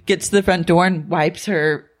she gets to the front door and wipes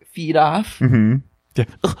her feet off. Mm-hmm. Yeah.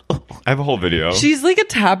 I have a whole video. She's like a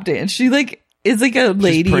tap dance. She like is like a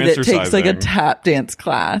lady that takes like a tap dance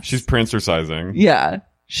class. She's prancercising. Yeah.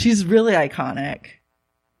 She's really iconic.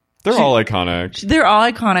 They're all iconic. They're all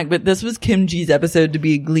iconic, but this was Kim Ji's episode to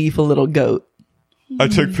be a gleeful little goat. I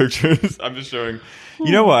took pictures. I'm just showing.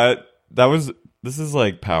 You know what? This is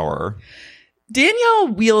like power. Danielle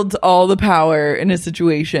wields all the power in a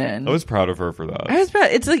situation. I was proud of her for that. I was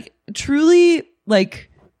proud. It's like truly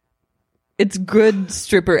like it's good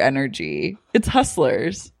stripper energy. It's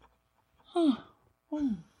hustlers. Huh.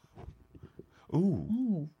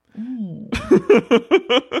 Ooh. Ooh.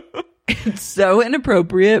 It's so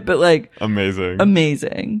inappropriate, but like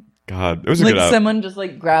amazing. God, it was a good someone just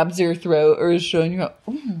like grabs your throat or is showing you.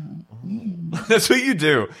 That's what you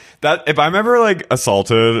do. That if I'm ever like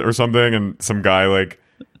assaulted or something, and some guy like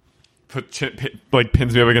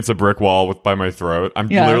pins me up against a brick wall by my throat, I'm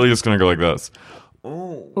literally just gonna go like this.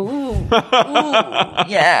 Ooh. Ooh.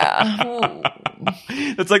 Yeah. Ooh.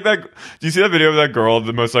 It's like that. Do you see that video of that girl?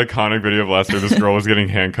 The most iconic video of last year. This girl was getting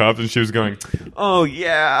handcuffed, and she was going, "Oh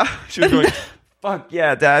yeah." She was going, "Fuck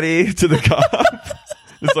yeah, daddy," to the cop.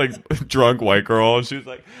 This like drunk white girl, and she was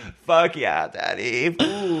like, "Fuck yeah, daddy."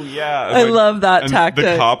 Ooh yeah. I love that tactic.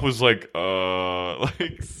 The cop was like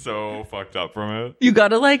so fucked up from it. You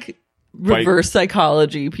gotta like reverse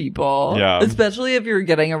psychology, people. Yeah. Especially if you're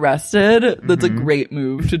getting arrested. That's a great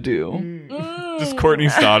move to do. Just Courtney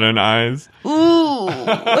Stodden eyes. Ooh.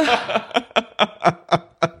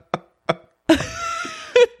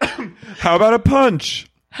 How about a punch?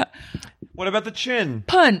 What about the chin?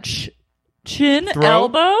 Punch. Chin, Throat?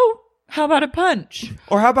 elbow? How about a punch?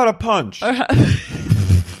 Or how about a punch? Or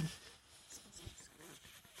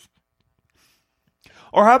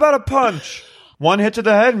Or how about a punch? One hit to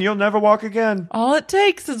the head and you'll never walk again. all it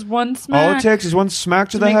takes is one smack. All it takes is one smack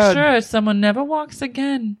to the make head. sure someone never walks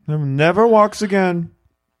again. Never walks again.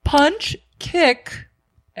 Punch, kick,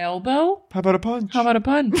 elbow. How about a punch? How about a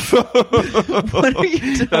punch? What are you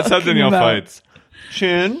talking That's how Danielle about? fights.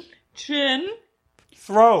 Chin, Chin,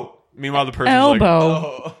 throat. Meanwhile, the person's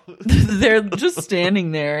elbow. like, They're just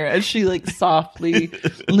standing there as she like softly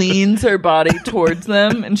leans her body towards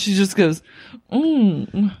them, and she just goes, "Ooh,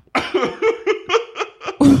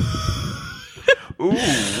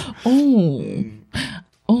 ooh,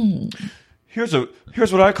 ooh." here's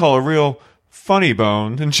what I call a real funny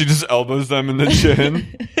bone. And she just elbows them in the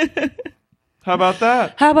chin. How about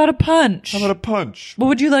that? How about a punch? How about a punch? What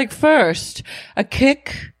would you like first? A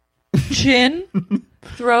kick, chin,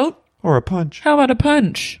 throat? Or a punch? How about a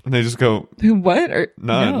punch? And they just go, What? Or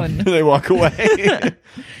none. They walk away.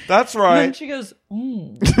 That's And right. then she goes,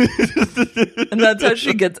 and that's how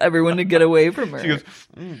she gets everyone to get away from her. She goes,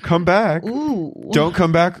 come back. Ooh, Don't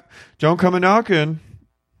come back. Don't come a knocking.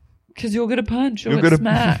 because you'll get a punch or You'll a get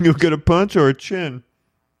smack. you'll get a punch or a chin.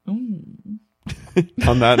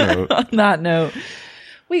 On that note, On that note,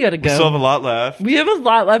 we gotta we go. still have a lot left. We have a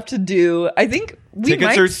lot left to do. I think we Tickets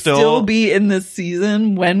might are still still- be in this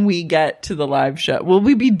season when we get to the live show. Will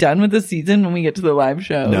we be done with the season when we get to the live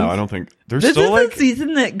show? No, I don't think there's This still is like a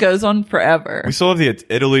season that goes on forever. we still have the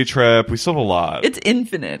Italy trip. We still have a lot It's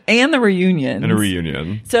infinite, and the reunion. and a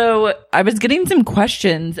reunion. So I was getting some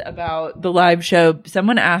questions about the live show.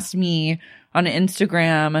 Someone asked me on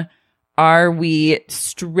Instagram, are we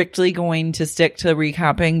strictly going to stick to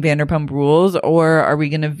recapping Vanderpump Rules, or are we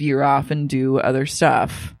going to veer off and do other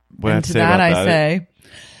stuff? What I have And to to say that about I that- say,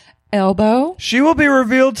 elbow, She will be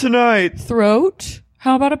revealed tonight. throat.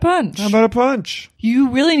 How about a punch? How about a punch? You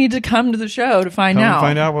really need to come to the show to find Come out. and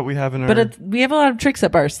find out what we have in our. But we have a lot of tricks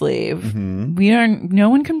up our sleeve. Mm-hmm. We aren't. No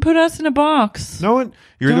one can put us in a box. no one.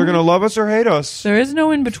 You're either Don't- going to love us or hate us. There is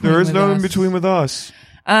no in between. There is with no us. in between with us.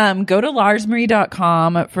 Go to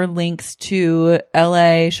larsmarie.com for links to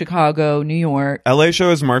LA, Chicago, New York. LA show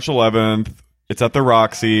is March 11th. It's at the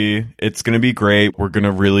Roxy. It's going to be great. We're going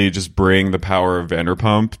to really just bring the power of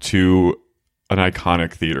Vanderpump to an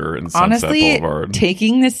iconic theater in Sunset Honestly, Boulevard.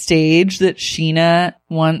 taking the stage that Sheena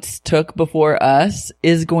once took before us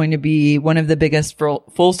is going to be one of the biggest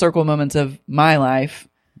full circle moments of my life.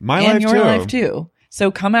 My and life your too. life too. So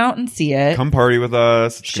come out and see it. Come party with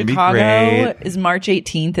us. It's going to be Chicago great. is March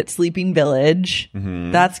 18th at Sleeping Village.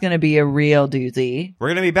 That's going to be a real doozy. We're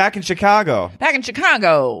going to be back in Chicago. Back in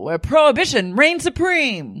Chicago, where prohibition reigns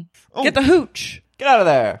supreme. Oh. Get the hooch. Get out of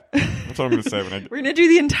there. That's what I'm going to say when I do. We're going to do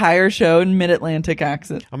the entire show in mid-Atlantic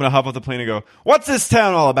accent. I'm going to hop off the plane and go, what's this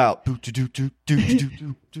town all about? And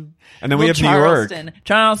then we have New York.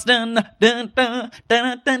 Charleston. Dun, dun, dun,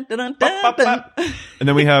 dun, dun, dun, dun, dun. And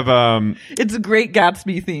then we have, It's a great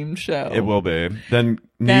Gatsby themed show. it will be. Then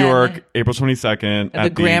New Then- York, April 22nd At the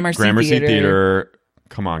Gramercy Theater.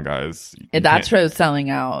 Come on, guys. You That can't- show's selling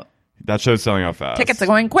out. That show's selling out fast. Tickets are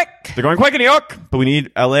going quick. They're going quick in New York, but we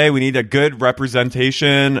need LA. We need a good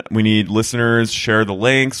representation. We need listeners share the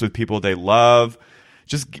links with people they love.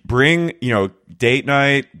 Just bring, date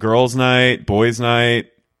night, girls night, boys night,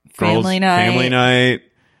 Family night. family night.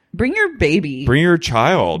 Bring your baby. Bring your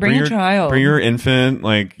child. Bring your child. Bring your infant.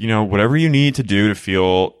 Whatever you need to do to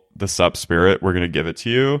feel the sup spirit, we're going to give it to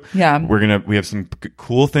you. Yeah. We have some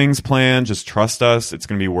cool things planned. Just trust us. It's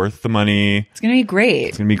going to be worth the money. It's going to be great.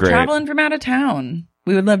 It's gonna be great. Traveling from out of town.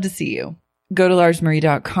 We would love to see you. Go to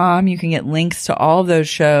larsmarie.com. You can get links to all of those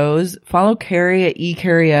shows. Follow Carrie at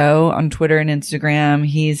eCarrio on Twitter and Instagram.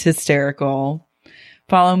 He's hysterical.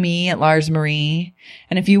 Follow me at Lars Marie.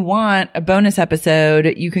 And if you want a bonus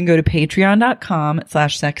episode, you can go to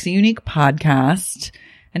patreon.com/sexyuniquepodcast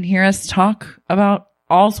and hear us talk about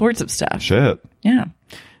all sorts of stuff. Shit. Yeah.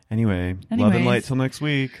 Anyway, love and Anyways. light till next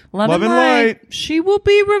week. Love and light. She will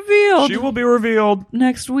be revealed She will be revealed.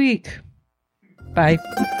 next week. Bye.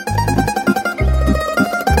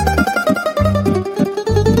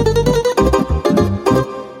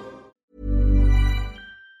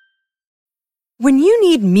 When you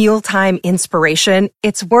need mealtime inspiration,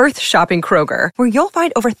 it's worth shopping Kroger, where you'll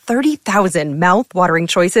find over 30,000 mouthwatering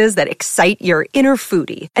choices that excite your inner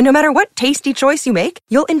foodie. And no matter what tasty choice you make,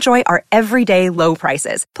 you'll enjoy our everyday low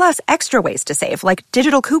prices, plus extra ways to save, like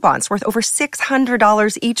digital coupons worth over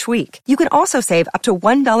 $600 each week. You can also save up to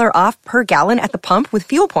 $1 off per gallon at the pump with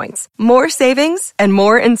fuel points. More savings and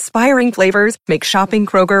more inspiring flavors make shopping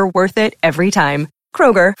Kroger worth it every time.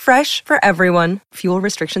 Kroger, fresh for everyone. Fuel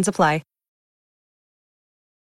restrictions apply.